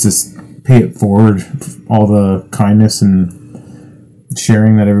 but just to pay it forward, all the kindness and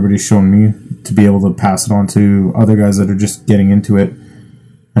sharing that everybody's shown me, to be able to pass it on to other guys that are just getting into it.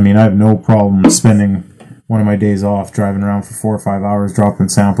 I mean, I have no problem spending one of my days off driving around for 4 or 5 hours dropping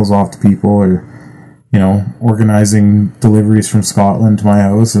samples off to people, or organizing deliveries from Scotland to my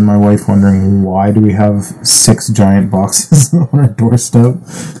house, and my wife wondering why do we have 6 giant boxes on our doorstep.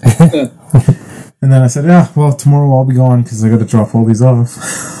 And then I said, yeah, well, tomorrow I'll be gone because I got to drop all these off.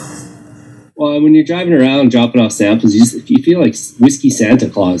 Well, when you're driving around dropping off samples, you feel like whiskey Santa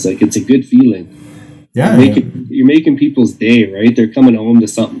Claus. Like, it's a good feeling. Yeah, you're making people's day, right? They're coming home to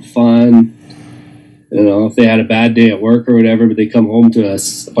something fun. If they had a bad day at work or whatever, but they come home to a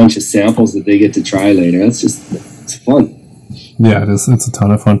bunch of samples that they get to try later. It's fun. Yeah, it is. It's a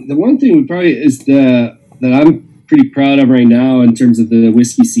ton of fun. The one thing that I'm pretty proud of right now in terms of the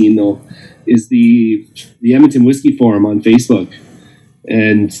whiskey scene, though, is the Edmonton Whiskey Forum on Facebook,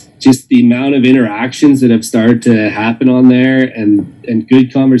 and just the amount of interactions that have started to happen on there, and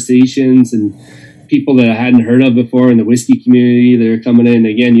good conversations, and people that I hadn't heard of before in the whiskey community that are coming in.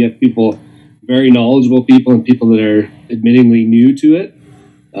 Again, you have people, very knowledgeable people, and people that are admittingly new to it.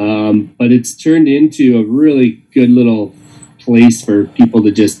 But it's turned into a really good little place for people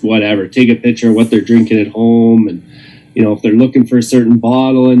to just take a picture of what they're drinking at home, and if they're looking for a certain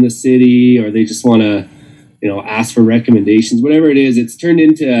bottle in the city, or they just want to ask for recommendations, whatever it is. It's turned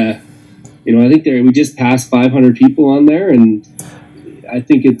into I think we just passed 500 people on there, and I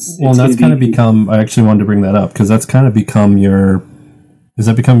think it's that's kind of become, I actually wanted to bring that up because that's kind of become has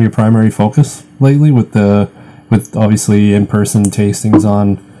that become your primary focus lately with obviously in-person tastings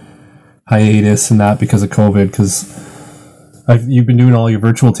on hiatus and that because of COVID? Because you've been doing all your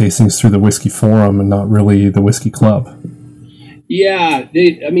virtual tastings through the Whiskey Forum and not really the Whiskey Club. Yeah,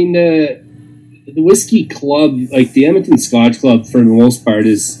 the Whiskey Club, like the Edmonton Scotch Club for the most part,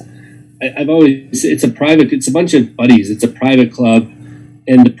 it's a bunch of buddies. It's a private club,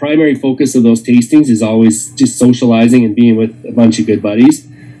 and the primary focus of those tastings is always just socializing and being with a bunch of good buddies.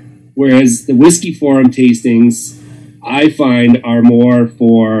 Whereas the Whiskey Forum tastings, I find, are more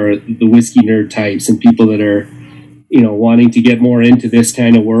for the whiskey nerd types and people that are wanting to get more into this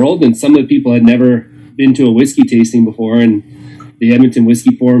kind of world. And some of the people had never been to a whiskey tasting before, and the Edmonton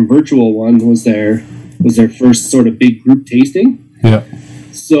Whiskey Forum virtual one was their first sort of big group tasting. Yeah.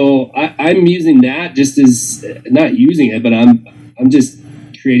 So I'm using that just as, not using it, but I'm just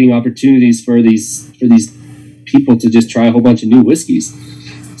creating opportunities for these people to just try a whole bunch of new whiskeys.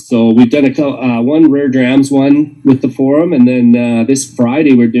 So we've done one Rare Drams one with the forum, and then this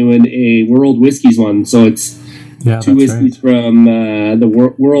Friday we're doing a World Whiskeys one. So it's 2 whiskeys from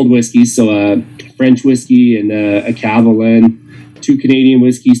the World Whiskeys, so a French whiskey and a Cavalan, 2 Canadian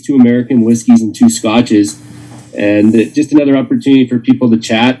whiskeys, 2 American whiskeys, and 2 Scotches. And just another opportunity for people to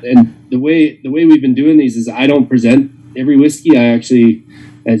chat. And the way we've been doing these is I don't present every whiskey. I actually,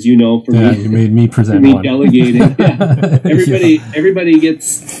 as you know, you made me present one. Delegating. Yeah. Everybody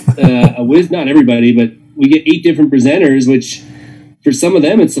gets a whiz. Not everybody, but we get 8 different presenters, which for some of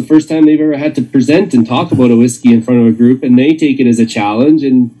them, it's the first time they've ever had to present and talk about a whiskey in front of a group, and they take it as a challenge,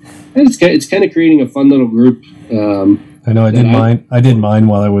 and it's kind of creating a fun little group. I know. I did mine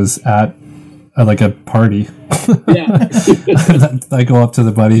while I was at like a party. Yeah. I go up to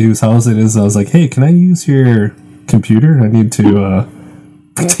the buddy whose house it is. I was like, "Hey, can I use your computer? I need to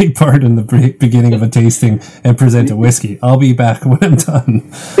take part in the beginning of a tasting and present a whiskey. I'll be back when I'm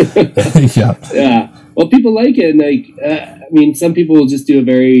done." Yeah. Yeah. Well, people like it. And some people will just do a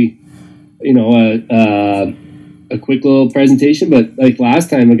very, a quick little presentation. But like last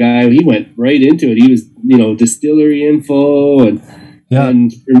time, a guy, he went right into it. He was, distillery info and. Yeah.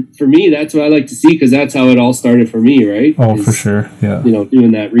 And for me, that's what I like to see, because that's how it all started for me, right? Oh, for sure. Yeah.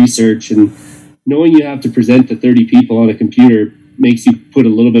 Doing that research and knowing you have to present to 30 people on a computer makes you put a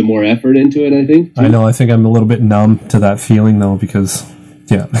little bit more effort into it, I think. I know. I think I'm a little bit numb to that feeling, though, because,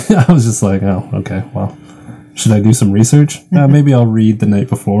 yeah, I was just like, oh, okay, well, should I do some research? Maybe I'll read the night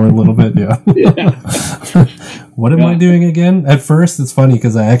before a little bit, yeah. What am I doing again? At first, it's funny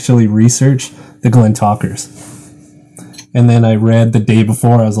because I actually researched the Glen Talkers. And then I read the day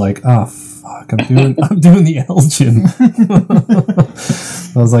before. I was like, "Oh fuck! I'm doing the Elgin."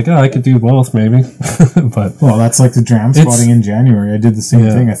 I was like, "Oh, I could do both, maybe." But that's like the dram spotting in January. I did the same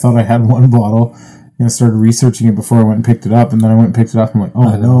thing. I thought I had one bottle, and I started researching it before I went and picked it up. And then I went and picked it up. I'm like,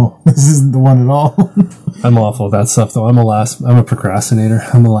 "Oh no, this isn't the one at all." I'm awful at that stuff, though. I'm a procrastinator.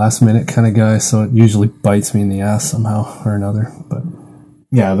 I'm a last minute kind of guy, so it usually bites me in the ass somehow or another. But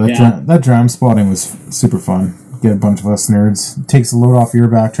yeah, that dram spotting was super fun. Get a bunch of us nerds. It takes a load off your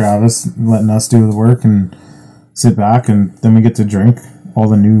back, Travis, letting us do the work and sit back, and then we get to drink all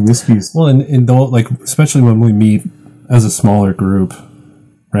the new whiskeys. Well, and though, especially when we meet as a smaller group,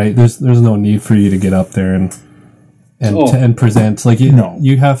 right? There's no need for you to get up there and present.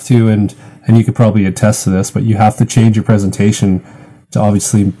 You have to, and you could probably attest to this, but you have to change your presentation to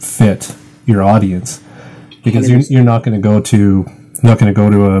obviously fit your audience, because you're not going to go to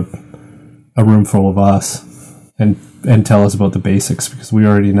a room full of us and tell us about the basics, because we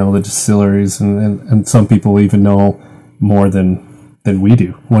already know the distilleries, and some people even know more than we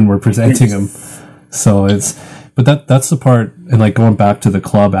do when we're presenting them. So that's the part. And like going back to the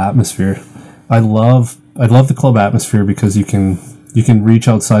club atmosphere, I love the club atmosphere because you can reach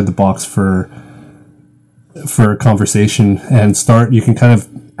outside the box for a conversation and you can kind of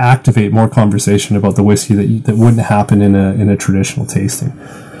activate more conversation about the whiskey that wouldn't happen in a traditional tasting.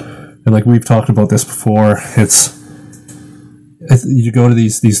 And like we've talked about this before, it's you go to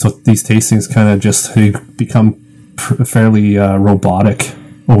these tastings, kind of just you become fairly robotic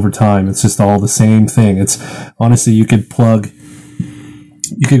over time. It's just all the same thing. It's honestly, you could go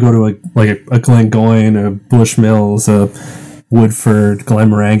to a Glengoyne, a Bushmills, a Woodford,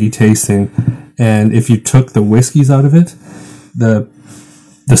 Glenmorangie tasting, and if you took the whiskeys out of it, the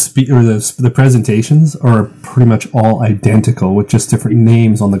presentations are pretty much all identical with just different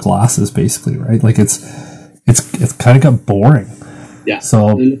names on the glasses, basically, right? Like it's kind of got boring. Yeah.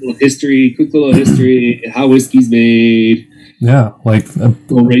 So quick little history, how whiskey's made. Yeah, like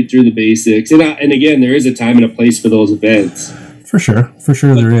go right through the basics, and again, there is a time and a place for those events. For sure,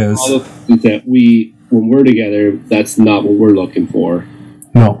 there is. All that when we're together, that's not what we're looking for.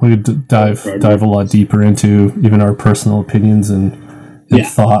 No, we dive a lot deeper into even our personal opinions and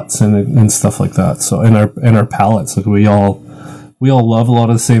thoughts and stuff like that. So and our palates, like we all love a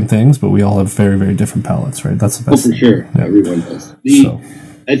lot of the same things, but we all have very, very different palates, right? That's the best. Oh, for sure, everyone does.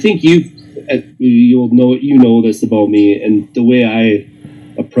 I think you'll know this about me, and the way I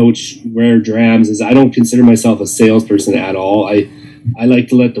approach rare drams is I don't consider myself a salesperson at all. I like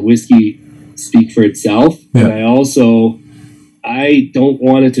to let the whiskey speak for itself, and I don't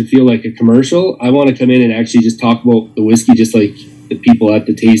want it to feel like a commercial. I want to come in and actually just talk about the whiskey, just like the people at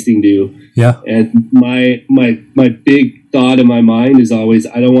the tasting do. Yeah. And my big thought in my mind is always,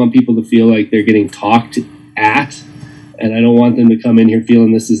 I don't want people to feel like they're getting talked at, and I don't want them to come in here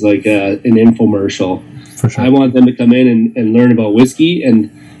feeling this is like an infomercial. For sure. I want them to come in and learn about whiskey,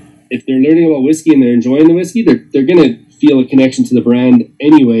 and if they're learning about whiskey and they're enjoying the whiskey, they're going to feel a connection to the brand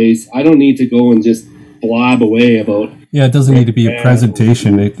anyways. I don't need to go and just blab away about... Yeah, it doesn't need to be a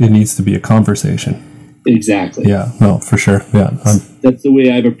presentation. It needs to be a conversation. Exactly. Yeah, no, for sure. Yeah. That's the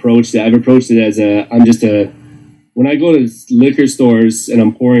way I've approached it. I've approached it as when I go to liquor stores and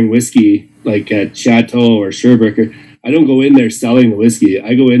I'm pouring whiskey, like at Chateau or Sherbrooke, I don't go in there selling the whiskey.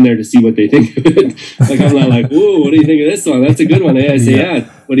 I go in there to see what they think of it. Like, I'm not like, whoa, what do you think of this one? That's a good one. I say,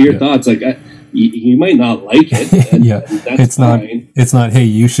 what are your thoughts? Like, you might not like it. And that's fine. It's not, hey,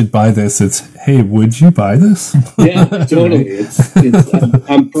 you should buy this. It's, hey, would you buy this? Yeah, totally.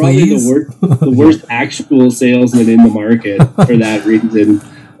 I'm probably the worst actual salesman in the market for that reason.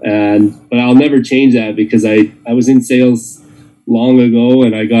 But I'll never change that because I was in sales long ago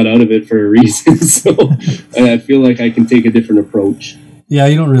and I got out of it for a reason. So I feel like I can take a different approach. Yeah,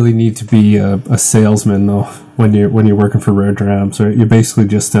 you don't really need to be a salesman though when you're working for Rare Drams, right? You're basically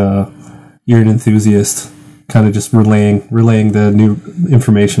just you're an enthusiast, kind of just relaying the new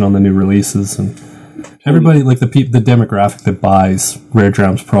information on the new releases, and everybody, like the demographic that buys Rare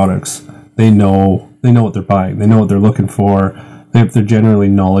Drams products, they know what they're buying, they know what they're looking for. They're generally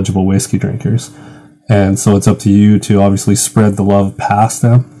knowledgeable whiskey drinkers, and so it's up to you to obviously spread the love past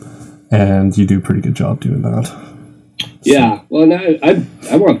them, and you do a pretty good job doing that. Yeah, well, now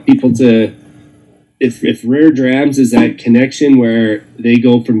I want people to, if Rare Drams is that connection where they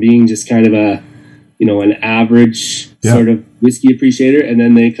go from being just kind of an average sort of whiskey appreciator, and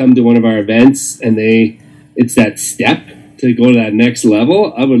then they come to one of our events and it's that step to go to that next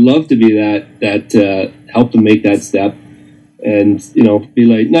level. I would love to be that help them make that step. And be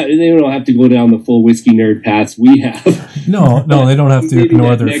like, no, they don't have to go down the full whiskey nerd paths we have. No, they don't have to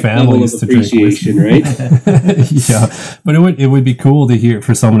ignore their families to drink whiskey, right? Yeah, but it would be cool to hear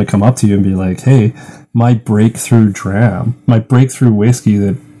for someone to come up to you and be like, "Hey, my breakthrough whiskey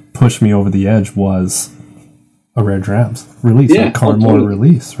that pushed me over the edge was a Rare Drams release, a Carmore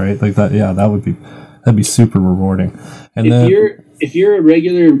release, right? Like that. Yeah, that'd be super rewarding." And if you're a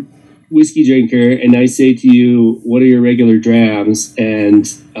regular whiskey drinker and I say to you, what are your regular drams? And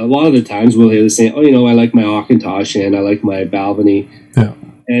a lot of the times we'll hear the same, I like my Auchentoshan and I like my Balvenie. Yeah.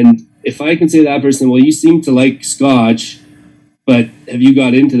 And if I can say to that person, well, you seem to like Scotch, but have you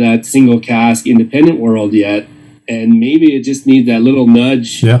got into that single cask independent world yet? And maybe it just needs that little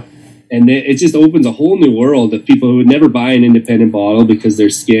nudge. Yeah. And it just opens a whole new world of people who would never buy an independent bottle because they're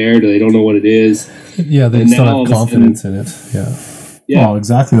scared or they don't know what it is. Yeah, they just don't have confidence in it. Yeah. Yeah, well,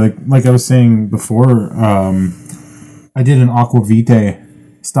 exactly. Like I was saying before, I did an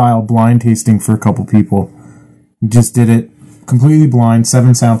Aquavite style blind tasting for a couple people. Just did it completely blind,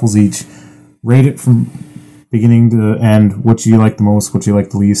 7 samples each. Rate it from beginning to end, what you like the most, what you like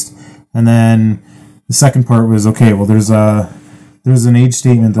the least. And then the second part was, okay, well, there's an age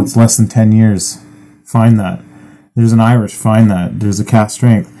statement that's less than 10 years. Find that. There's an Irish. Find that. There's a cask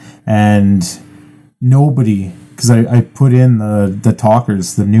strength. And nobody, because I put in the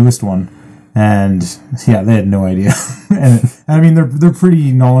talkers, the newest one, and yeah, they had no idea. and I mean, they're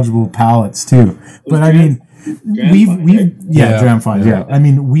pretty knowledgeable palates too. But I mean, Dram Find, yeah. I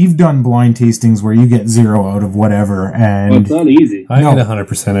mean, we've done blind tastings where you get 0 out of whatever, and it's not easy. I get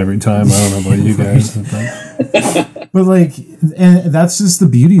 100% every time. I don't know about you guys, but like, and that's just the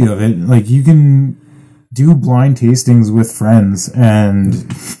beauty of it. Like, you can do blind tastings with friends and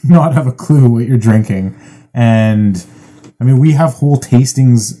not have a clue what you're drinking. And I mean, we have whole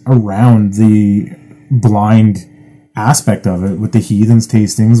tastings around the blind aspect of it with the Heathens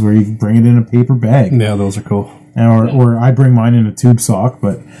tastings where you can bring it in a paper bag. Yeah, those are cool. Or I bring mine in a tube sock,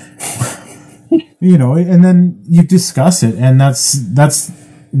 but you know, and then you discuss it, and that's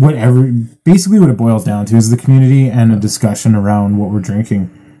basically what it boils down to is the community and a discussion around what we're drinking.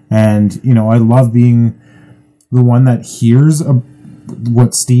 And you know, I love being the one that hears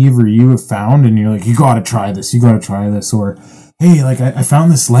what Steve or you have found, and you're like, you gotta try this, or hey, like I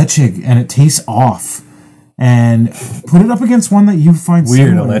found this Lechig and it tastes off. And put it up against one that you find weird,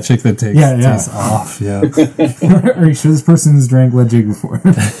 similar. a Lechig that tastes off. Yeah. Are you sure this person's drank Lechig before?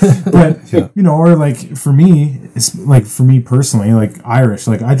 But you know, or like for me, it's like for me personally, like Irish,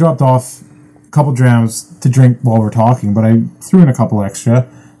 like I dropped off a couple drams to drink while we're talking, but I threw in a couple extra.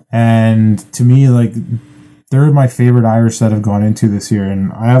 And to me, like they're my favorite Irish that I've gone into this year,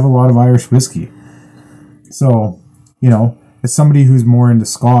 and I have a lot of Irish whiskey. So, you know, as somebody who's more into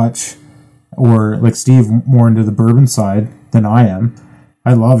Scotch, or like Steve, more into the bourbon side than I am,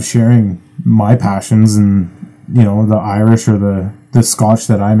 I love sharing my passions and, you know, the Irish or the Scotch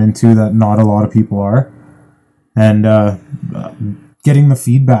that I'm into that not a lot of people are. And getting the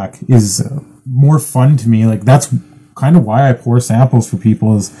feedback is more fun to me. Like, that's kind of why I pour samples for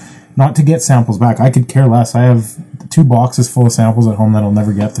people, is not to get samples back. I could care less. I have 2 boxes full of samples at home that I'll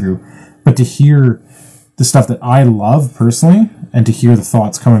never get through. But to hear the stuff that I love personally, and to hear the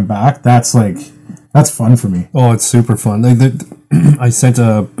thoughts coming back, that's fun for me. Oh, it's super fun. Like I sent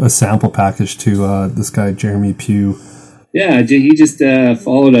a sample package to this guy Jeremy Pugh. Yeah, he just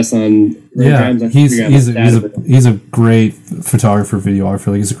followed us on. He's a great photographer, videographer.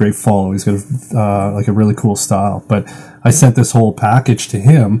 Like, he's a great follow. He's got like a really cool style. But I sent this whole package to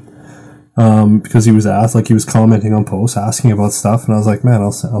him because he was asked, like he was commenting on posts, asking about stuff, and I was like, man,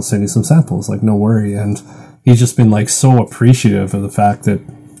 I'll send you some samples. Like, no worry. And he's just been like so appreciative of the fact that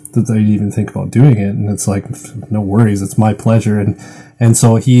they even think about doing it, and it's like, no worries, it's my pleasure. And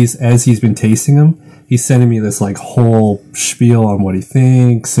so as he's been tasting them, he's sending me this like whole spiel on what he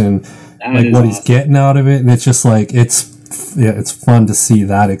thinks and like what he's getting out of it, and it's just like it's fun to see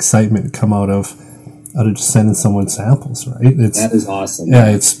that excitement come out of just sending someone samples, right? That is awesome.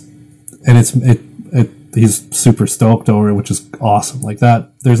 Yeah, he's super stoked over it, which is awesome. Like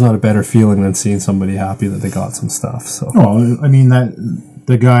that, there's not a better feeling than seeing somebody happy that they got some stuff. So, well, I mean, that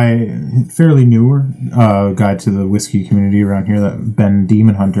the guy, fairly newer guy to the whiskey community around here, that Ben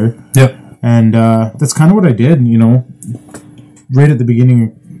Demon Hunter. Yep. And that's kind of what I did. You know, right at the beginning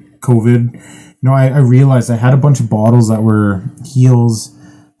of COVID, you know, I realized I had a bunch of bottles that were heels,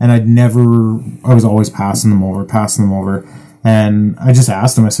 and I was always passing them over. And I just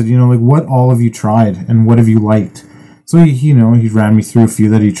asked him, I said, you know, like, what all have you tried and what have you liked? So he ran me through a few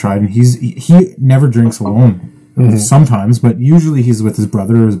that he tried, and he never drinks alone. Mm-hmm. Sometimes, but usually he's with his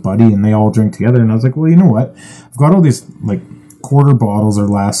brother or his buddy, and they all drink together. And I was like, well, you know what? I've got all these like quarter bottles or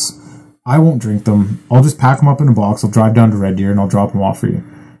less. I won't drink them. I'll just pack them up in a box. I'll drive down to Red Deer and I'll drop them off for you.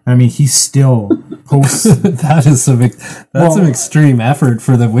 I mean, he still posts. That's some extreme effort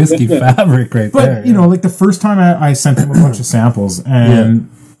for the whiskey fabric right there. But, you know, like the first time I sent him a bunch of samples, and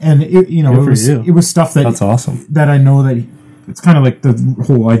it, you know, it was stuff that's awesome. That I know that it's kind of like the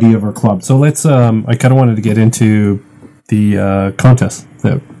whole idea of our club. So let's, I kind of wanted to get into the contest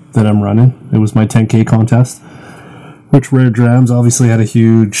that I'm running. It was my 10K contest, which Rare Drams obviously had a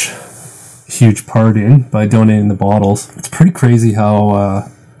huge part in by donating the bottles. It's pretty crazy how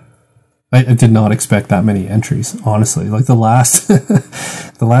I did not expect that many entries, honestly. Like the last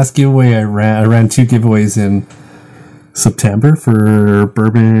giveaway I ran 2 giveaways in September for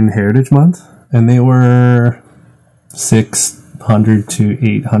Bourbon Heritage Month, and they were 600 to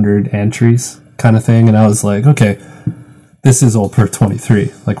 800 entries kind of thing, and I was like, okay, this is Old Perth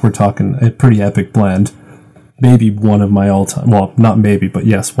 23. Like, we're talking a pretty epic blend. maybe one of my all-time, well, not maybe, but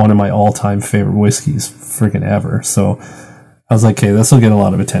yes, one of my all-time favorite whiskeys freaking ever. So I was like, okay, this will get a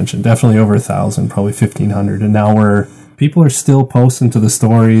lot of attention. Definitely over 1,000, probably 1,500. And now people are still posting to the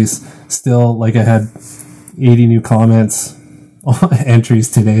stories. Still, like, I had 80 new comments, entries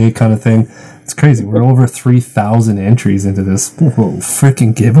today kind of thing. It's crazy. We're over 3,000 entries into this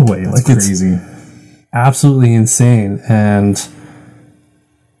freaking giveaway. That's like, crazy. It's absolutely insane. And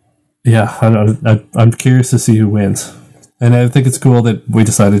yeah, I'm curious to see who wins. And I think it's cool that we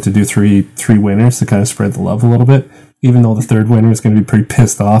decided to do three winners to kind of spread the love a little bit. Even though the third winner is going to be pretty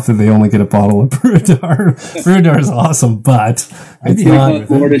pissed off that they only get a bottle of Brewdar. Brewdar is awesome, but it's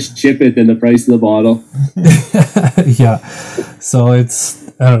not more to chip it than the price of the bottle. Yeah, so I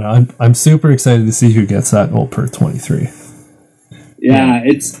don't know. I'm super excited to see who gets that Old Perth 23. Yeah,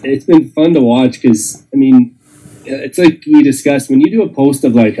 it's been fun to watch because I mean, it's like we discussed when you do a post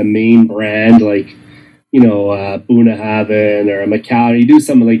of like a main brand, like Bunnahabhain or a Macallan, you do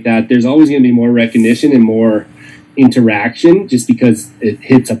something like that. There's always going to be more recognition and more interaction just because it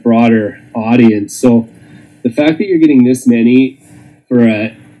hits a broader audience. So the fact that you're getting this many for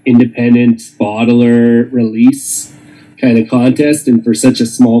a independent bottler release kind of contest and for such a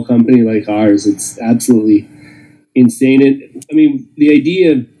small company like ours, it's absolutely insane. And I mean, the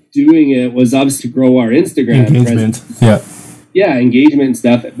idea of doing it was obviously to grow our Instagram engagement. Yeah, engagement and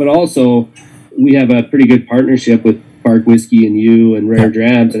stuff, but also we have a pretty good partnership with Bark Whiskey and you and Rare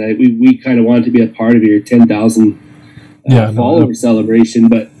Drams, and we kind of wanted to be a part of your 10,000 follower celebration.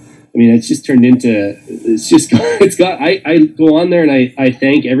 But I mean, it's just turned into I go on there and I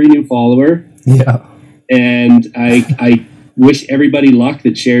thank every new follower. Yeah, and I wish everybody luck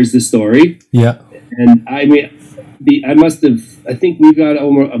that shares the story. Yeah, and I mean, I think we've got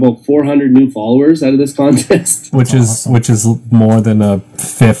about 400 new followers out of this contest, which is more than a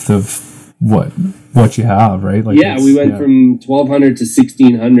fifth of what you have, right? Like, yeah, we went from 1,200 to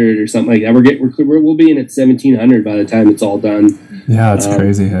 1,600 or something like that. We'll be in at 1,700 by the time it's all done. Yeah, it's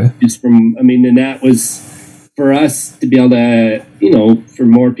crazy, hey? Just and that was for us to be able to, for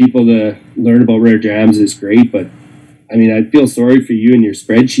more people to learn about Rare Drams is great. But I mean, I feel sorry for you and your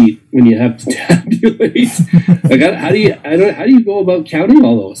spreadsheet when you have to tabulate. Like, how do you go about counting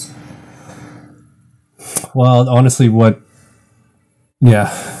all those? Well, honestly,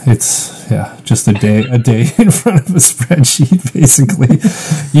 it's just a day in front of a spreadsheet, basically.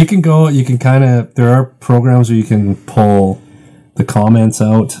 There are programs where you can pull the comments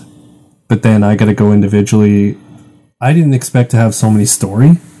out, but then I got to go individually. I didn't expect to have so many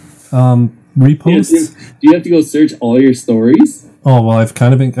story reposts. Do you have to go search all your stories? Oh, well, I've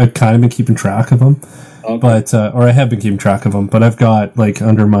kind of been keeping track of them, okay. But or I have been keeping track of them, but I've got like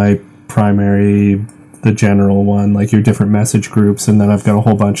under my primary, the general one, like your different message groups, and then I've got a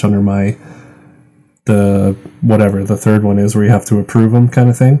whole bunch under the third one is where you have to approve them kind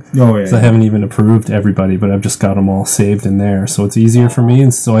of thing. Oh yeah. So I haven't even approved everybody, but I've just got them all saved in there, so it's easier for me,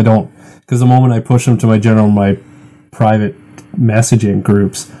 and so I don't, because the moment I push them to my private messaging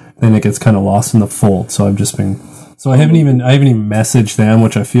groups, then it gets kind of lost in the fold. So I haven't even messaged them,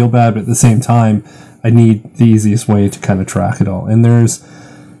 which I feel bad, but at the same time, I need the easiest way to kind of track it all. And there's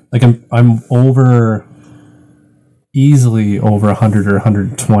like I'm easily over 100 or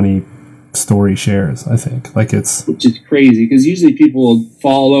 120 story shares, I think. Like, which is crazy because usually people will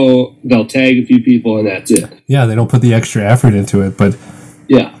follow, they'll tag a few people, and that's it. Yeah, they don't put the extra effort into it, but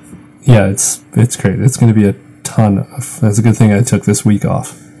yeah, it's great. It's going to be a ton of. That's a good thing I took this week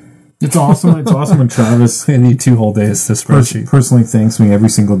off. It's awesome. It's awesome when Travis. I need 2 whole days to spreadsheet. Personally thanks me every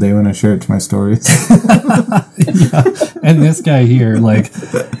single day when I share it to my stories. Yeah. And this guy here, like,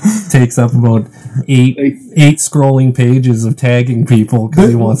 takes up about eight scrolling pages of tagging people because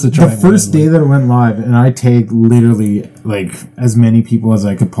he wants to try. The first day that it went live, and I tagged literally like as many people as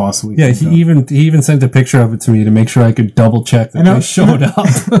I could possibly. Yeah, he even sent a picture of it to me to make sure I could double check that they showed up.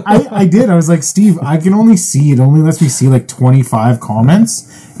 I did. I was like, Steve, I can only see, it only lets me see like 25 comments.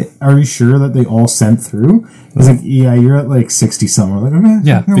 Are you sure that they all sent through? I was like, yeah, you're at like 60 somewhere. Like, okay,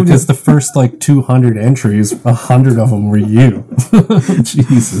 yeah, because the first like 200 entries, 100 of them were you.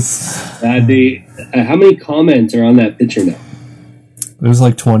 Jesus. How many comments are on that picture now? There's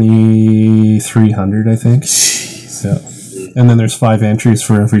like 2,300, I think. Jeez. Yeah. And then there's 5 entries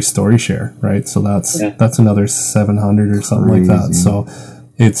for every story share, right? So that's another 700 or something like that. So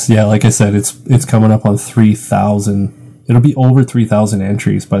it's, like I said, it's coming up on 3,000. It'll be over 3,000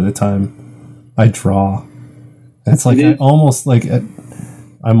 entries by the time I draw. And it's like I'm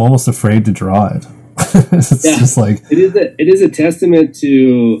almost afraid to draw it. It's just like it is a testament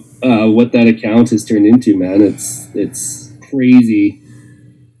to what that account has turned into, man. It's crazy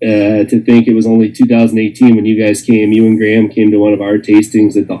to think it was only 2018 when you guys came. You and Graham came to one of our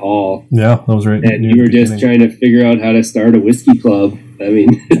tastings at the hall. Yeah, that was right. And you were just trying to figure out how to start a whiskey club. I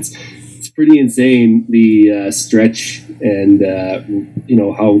mean, it's pretty insane, the stretch and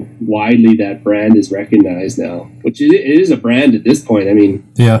how widely that brand is recognized now. Which it is a brand at this point. I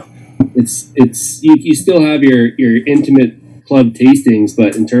mean, yeah, it's you still have your intimate club tastings,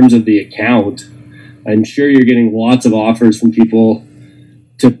 but in terms of the account, I'm sure you're getting lots of offers from people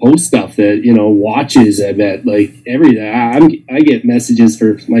to post stuff that, watches. I bet like I get messages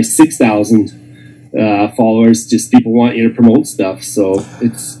for my 6,000 followers. Just people want you to promote stuff. So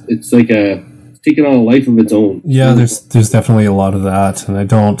it's like taking on a life of its own. Yeah, there's definitely a lot of that, and I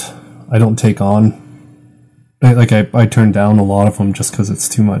don't take on. I turn down a lot of them just because it's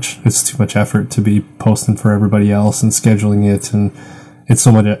too much. It's too much effort to be posting for everybody else and scheduling it, and it's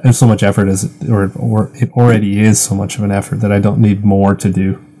so much effort or it already is so much of an effort that I don't need more to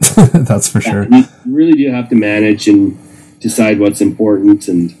do. That's for sure. You really do have to manage and decide what's important.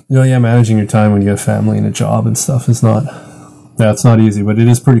 And managing your time when you have family and a job and stuff is not. Yeah, it's not easy, but it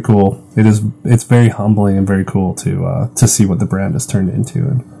is pretty cool. It's very humbling and very cool to see what the brand has turned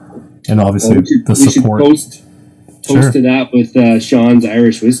into, and obviously the support. We should post to that with Sean's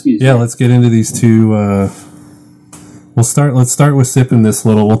Irish Whiskies. Yeah, let's get into these two. Let's start with sipping this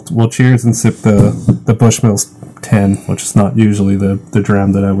little. We'll cheers and sip the Bushmills 10, which is not usually the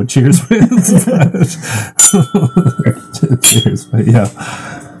dram that I would cheers with. Cheers, but yeah.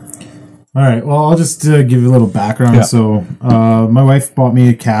 All right. Well, I'll just give you a little background. Yeah. So, my wife bought me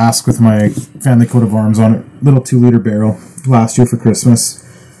a cask with my family coat of arms on it, little 2-liter barrel, last year for Christmas.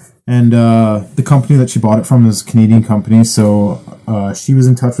 And the company that she bought it from is a Canadian company, so she was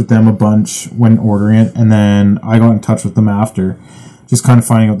in touch with them a bunch when ordering it, and then I got in touch with them after, just kind of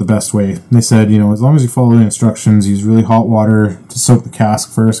finding out the best way. And they said, as long as you follow the instructions, use really hot water to soak the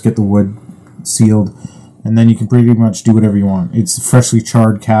cask first, get the wood sealed, and then you can pretty much do whatever you want. It's a freshly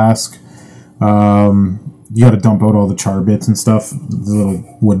charred cask. You got to dump out all the char bits and stuff, the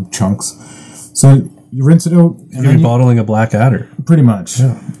little wood chunks. So you rinse it out. And You're bottling a Black Adder. Pretty much.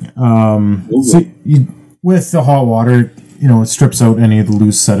 Yeah. So with the hot water, it strips out any of the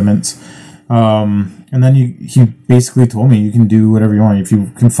loose sediments. And then he basically told me you can do whatever you want. If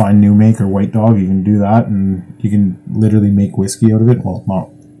you can find New Make or White Dog, you can do that, and you can literally make whiskey out of it. Well, not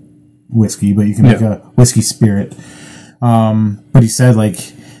whiskey, but you can make a whiskey spirit. But he said,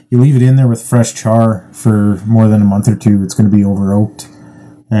 you leave it in there with fresh char for more than a month or two, it's going to be over oaked.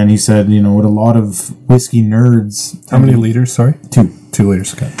 And he said, what a lot of whiskey nerds... How many liters, sorry? 2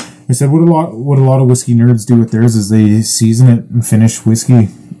 liters, okay. He said, what a lot of whiskey nerds do with theirs is they season it and finish whiskey,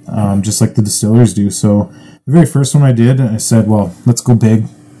 just like the distillers do. So the very first one I did, I said, well, let's go big.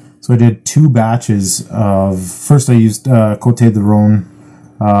 So I did 2 batches of... First I used Côte de Rhône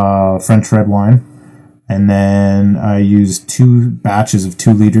French red wine. And then I used 2 batches of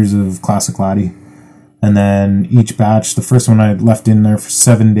 2 liters of Classic Laddie. And then each batch, the first one I left in there for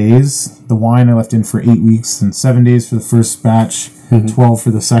 7 days. The wine I left in for 8 weeks, and 7 days for the first batch, 12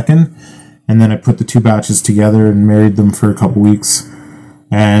 for the second. And then I put the 2 batches together and married them for a couple weeks.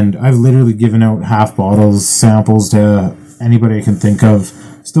 And I've literally given out half bottles, samples to anybody I can think of.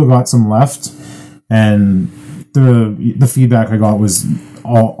 Still got some left. And the feedback I got was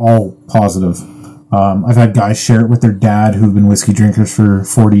all positive. I've had guys share it with their dad who've been whiskey drinkers for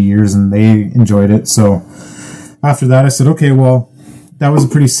 40 years, and they enjoyed it. So after that, I said, okay, well, that was a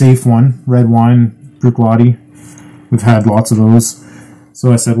pretty safe one. Red wine, Bruichladdich. We've had lots of those.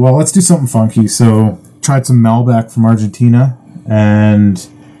 So I said, well, let's do something funky. So tried some Malbec from Argentina and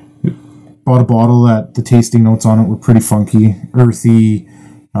bought a bottle that the tasting notes on it were pretty funky, earthy,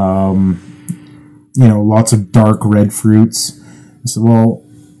 lots of dark red fruits. I said, well,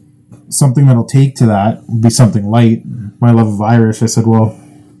 something that'll take to that would be something light. My love of Irish, I said, well,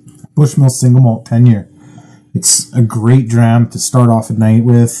 Bushmill Single Malt 10-year. It's a great dram to start off at night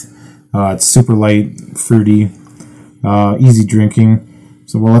with. It's super light, fruity, easy drinking.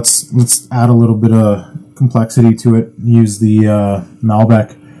 So, well, let's add a little bit of complexity to it. Use the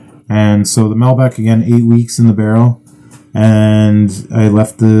Malbec. And so the Malbec, again, 8 weeks in the barrel. And I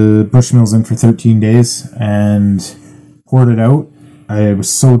left the Bushmills in for 13 days and poured it out. I was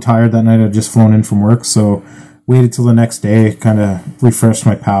so tired that night. I'd just flown in from work, so waited till the next day, kind of refreshed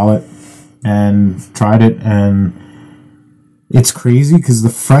my palate, and tried it. And it's crazy because the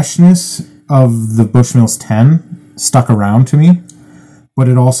freshness of the Bushmills 10 stuck around to me, but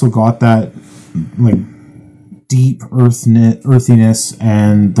it also got that deep earthiness,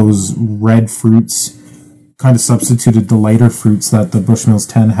 and those red fruits kind of substituted the lighter fruits that the Bushmills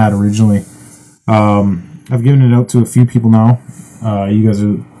 10 had originally. I've given it out to a few people now. You guys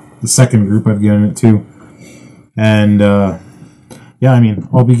are the second group I've given it to. And yeah, I mean,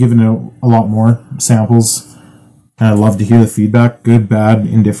 I'll be giving it a lot more samples. And I'd love to hear the feedback, good, bad,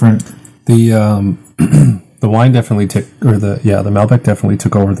 indifferent. The the wine definitely the Malbec definitely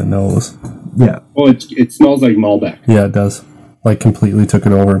took over the nose. Yeah. Oh, it smells like Malbec. Yeah, it does. Like completely took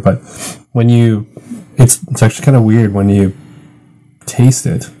it over. But when it's actually kind of weird when you taste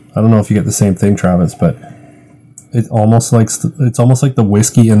it. I don't know if you get the same thing, Travis, but it's almost like the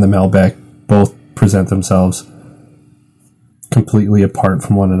whiskey and the Malbec both present themselves completely apart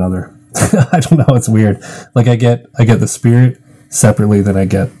from one another. I don't know. It's weird. Like I get the spirit separately than I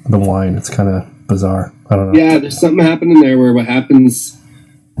get the wine. It's kind of bizarre. I don't know. Yeah, there's something happening there where what happens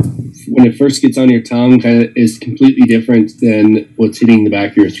when it first gets on your tongue kind of is completely different than what's hitting the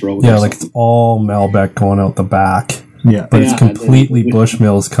back of your throat. Yeah, like it's all Malbec going out the back. Yeah. But it's completely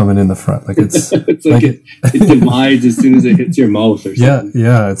Bushmills coming in the front. Like it's it's like it divides as soon as it hits your mouth or something.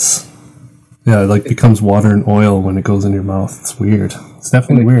 Yeah, it like becomes water and oil when it goes in your mouth. It's weird. It's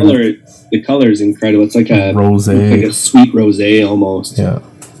definitely weird. The color is incredible. It's like a rosé. like a sweet rosé almost. Yeah.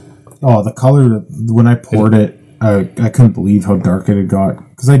 Oh, the color, when I poured it, I couldn't believe how dark it had got.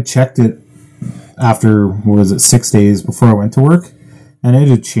 Because I checked it after, 6 days before I went to work. And it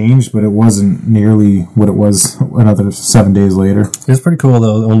had changed, but it wasn't nearly what it was another 7 days later. It's pretty cool,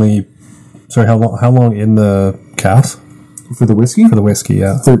 though. How long in the cask? For the whiskey? For the whiskey,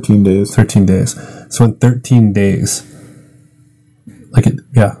 yeah. 13 days. 13 days. So in 13 days,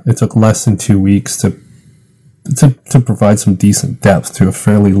 it took less than 2 weeks to provide some decent depth to a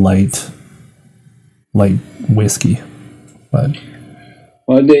fairly light whiskey. But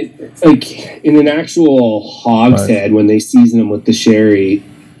well, in an actual hogshead, when they season them with the sherry,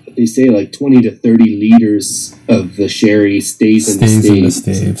 they say like 20 to 30 liters of the sherry stays in the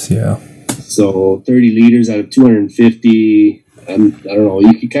staves. Yeah. So 30 liters out of 250. I don't know.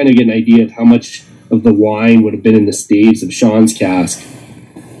 You can kind of get an idea of how much of the wine would have been in the staves of Sean's cask,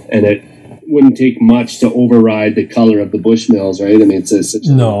 and it wouldn't take much to override the color of the Bushmills, right? I mean, it's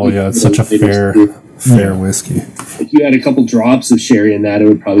such a fair whiskey. If you had a couple drops of sherry in that, it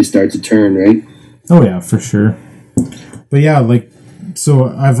would probably start to turn, right? Oh yeah, for sure. But yeah, so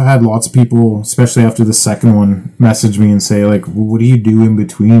I've had lots of people, especially after the second one, message me and say, like, what do you do in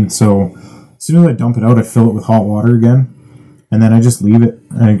between? So as soon as I dump it out, I fill it with hot water again, and then I just leave it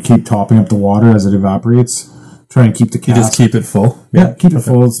and I keep topping up the water as it evaporates. Try and keep the cask. You just keep it full? Yeah, keep it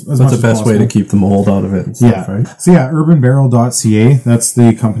full as much as possible. That's the best way to keep the mold out of it and stuff, right? So yeah, urbanbarrel.ca, that's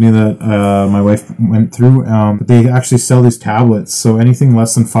the company that my wife went through. But they actually sell these tablets, so anything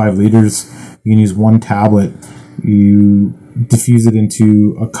less than 5 liters, you can use one tablet. You diffuse it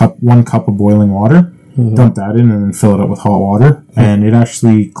into 1 cup of boiling water, dump that in, and then fill it up with hot water, and it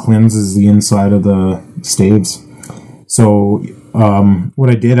actually cleanses the inside of the staves. So what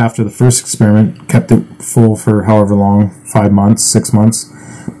I did after the first experiment, kept it full for however long, 5 months, 6 months,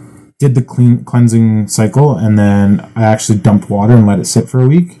 did the cleansing cycle, and then I actually dumped water and let it sit for a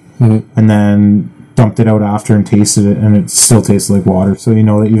week, and then dumped it out after and tasted it, and it still tastes like water. So you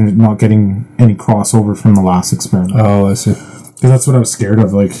know that you're not getting any crossover from the last experiment. Oh, I see. Because that's what I was scared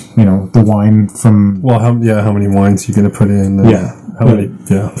of, the wine from... Well, how many wines are you going to put in?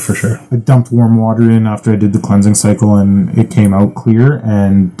 For sure. I dumped warm water in after I did the cleansing cycle, and it came out clear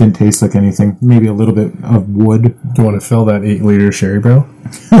and didn't taste like anything. Maybe a little bit of wood. Do you want to fill that 8-liter sherry barrel?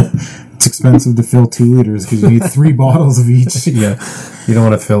 It's expensive to fill 2 liters because you need 3 bottles of each. Yeah. You don't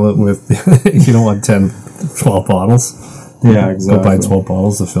want to fill it with... you don't want 10, 12 bottles. Yeah, exactly. Go buy 12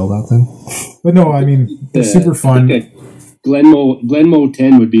 bottles to fill that thing. But no, I mean, they're super fun. Glenmoe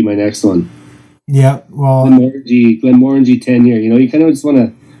 10 would be my next one. Yeah, well... Glenmorangie 10 year. You kind of just want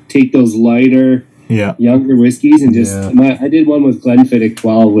to take those lighter, younger whiskeys and just... Yeah. I did one with Glenfiddich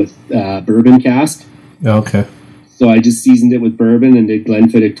 12 with bourbon cask. Okay. So I just seasoned it with bourbon and did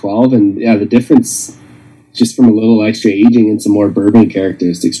Glenfiddich 12, and the difference just from a little extra aging and some more bourbon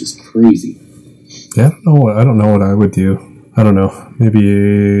characteristics was crazy. Yeah, I don't know what I would do. I don't know.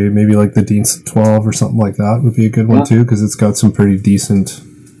 Maybe like the Dean's 12 or something like that would be a good one too, because it's got some pretty decent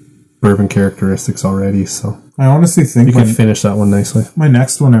bourbon characteristics already. So I honestly think you can finish that one nicely. My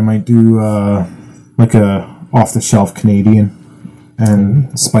next one, I might do like a off the shelf Canadian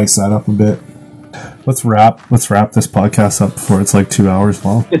and spice that up a bit. Let's wrap this podcast up before it's like 2 hours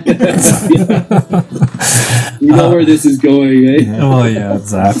long. You know where this is going, eh? Yeah. Well, yeah,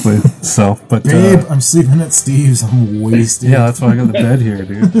 exactly. So, but babe, I'm sleeping at Steve's. I'm wasted. Yeah, that's why I got the bed here,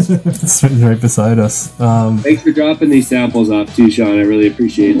 dude. It's sitting right beside us. Thanks for dropping these samples off too, Sean. I really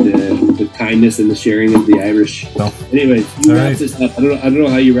appreciate the kindness and the sharing of the Irish. So, anyway, you wrap this up. I don't know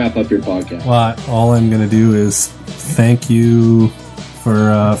how you wrap up your podcast. Well, all I'm going to do is thank you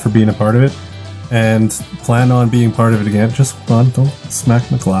for being a part of it, and plan on being part of it again. Just hold on, don't smack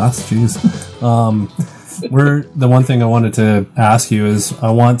my glass. Jeez. The one thing I wanted to ask you is,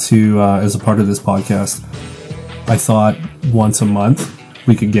 I want to, as a part of this podcast, I thought once a month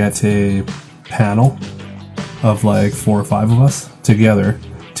we could get a panel of like 4 or 5 of us together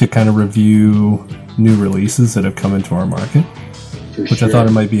to kind of review new releases that have come into our market. Which I thought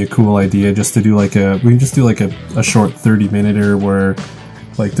it might be a cool idea, just to do like we can just do like a short 30-minute where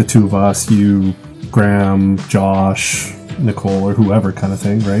like the 2 of us, you, Graham, Josh, Nicole, or whoever kind of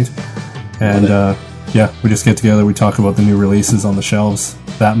thing, right? And yeah, we just get together, we talk about the new releases on the shelves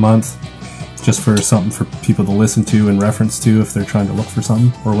that month, just for something for people to listen to and reference to if they're trying to look for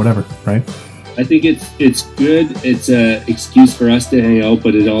something or whatever, right? I think it's good. It's an excuse for us to hang out,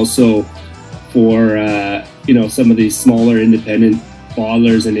 but it also for some of these smaller independent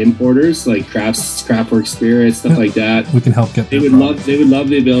bottlers and importers like Craftworks Spirits, stuff like that. We can help get. They would love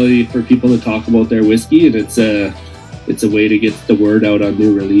the ability for people to talk about their whiskey, and it's a way to get the word out on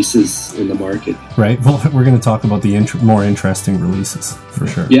new releases in the market. Right. Well, we're going to talk about the more interesting releases for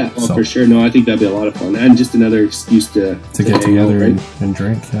sure. Yeah, for sure. No, I think that'd be a lot of fun, and just another excuse to get together and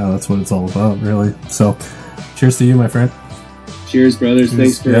drink. Yeah, that's what it's all about, really. So, cheers to you, my friend. Cheers, brothers.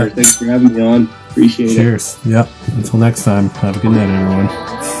 Thanks for having me on. Appreciate it. Cheers. Yep. Until next time. Have a good night,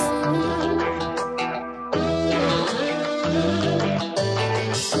 everyone.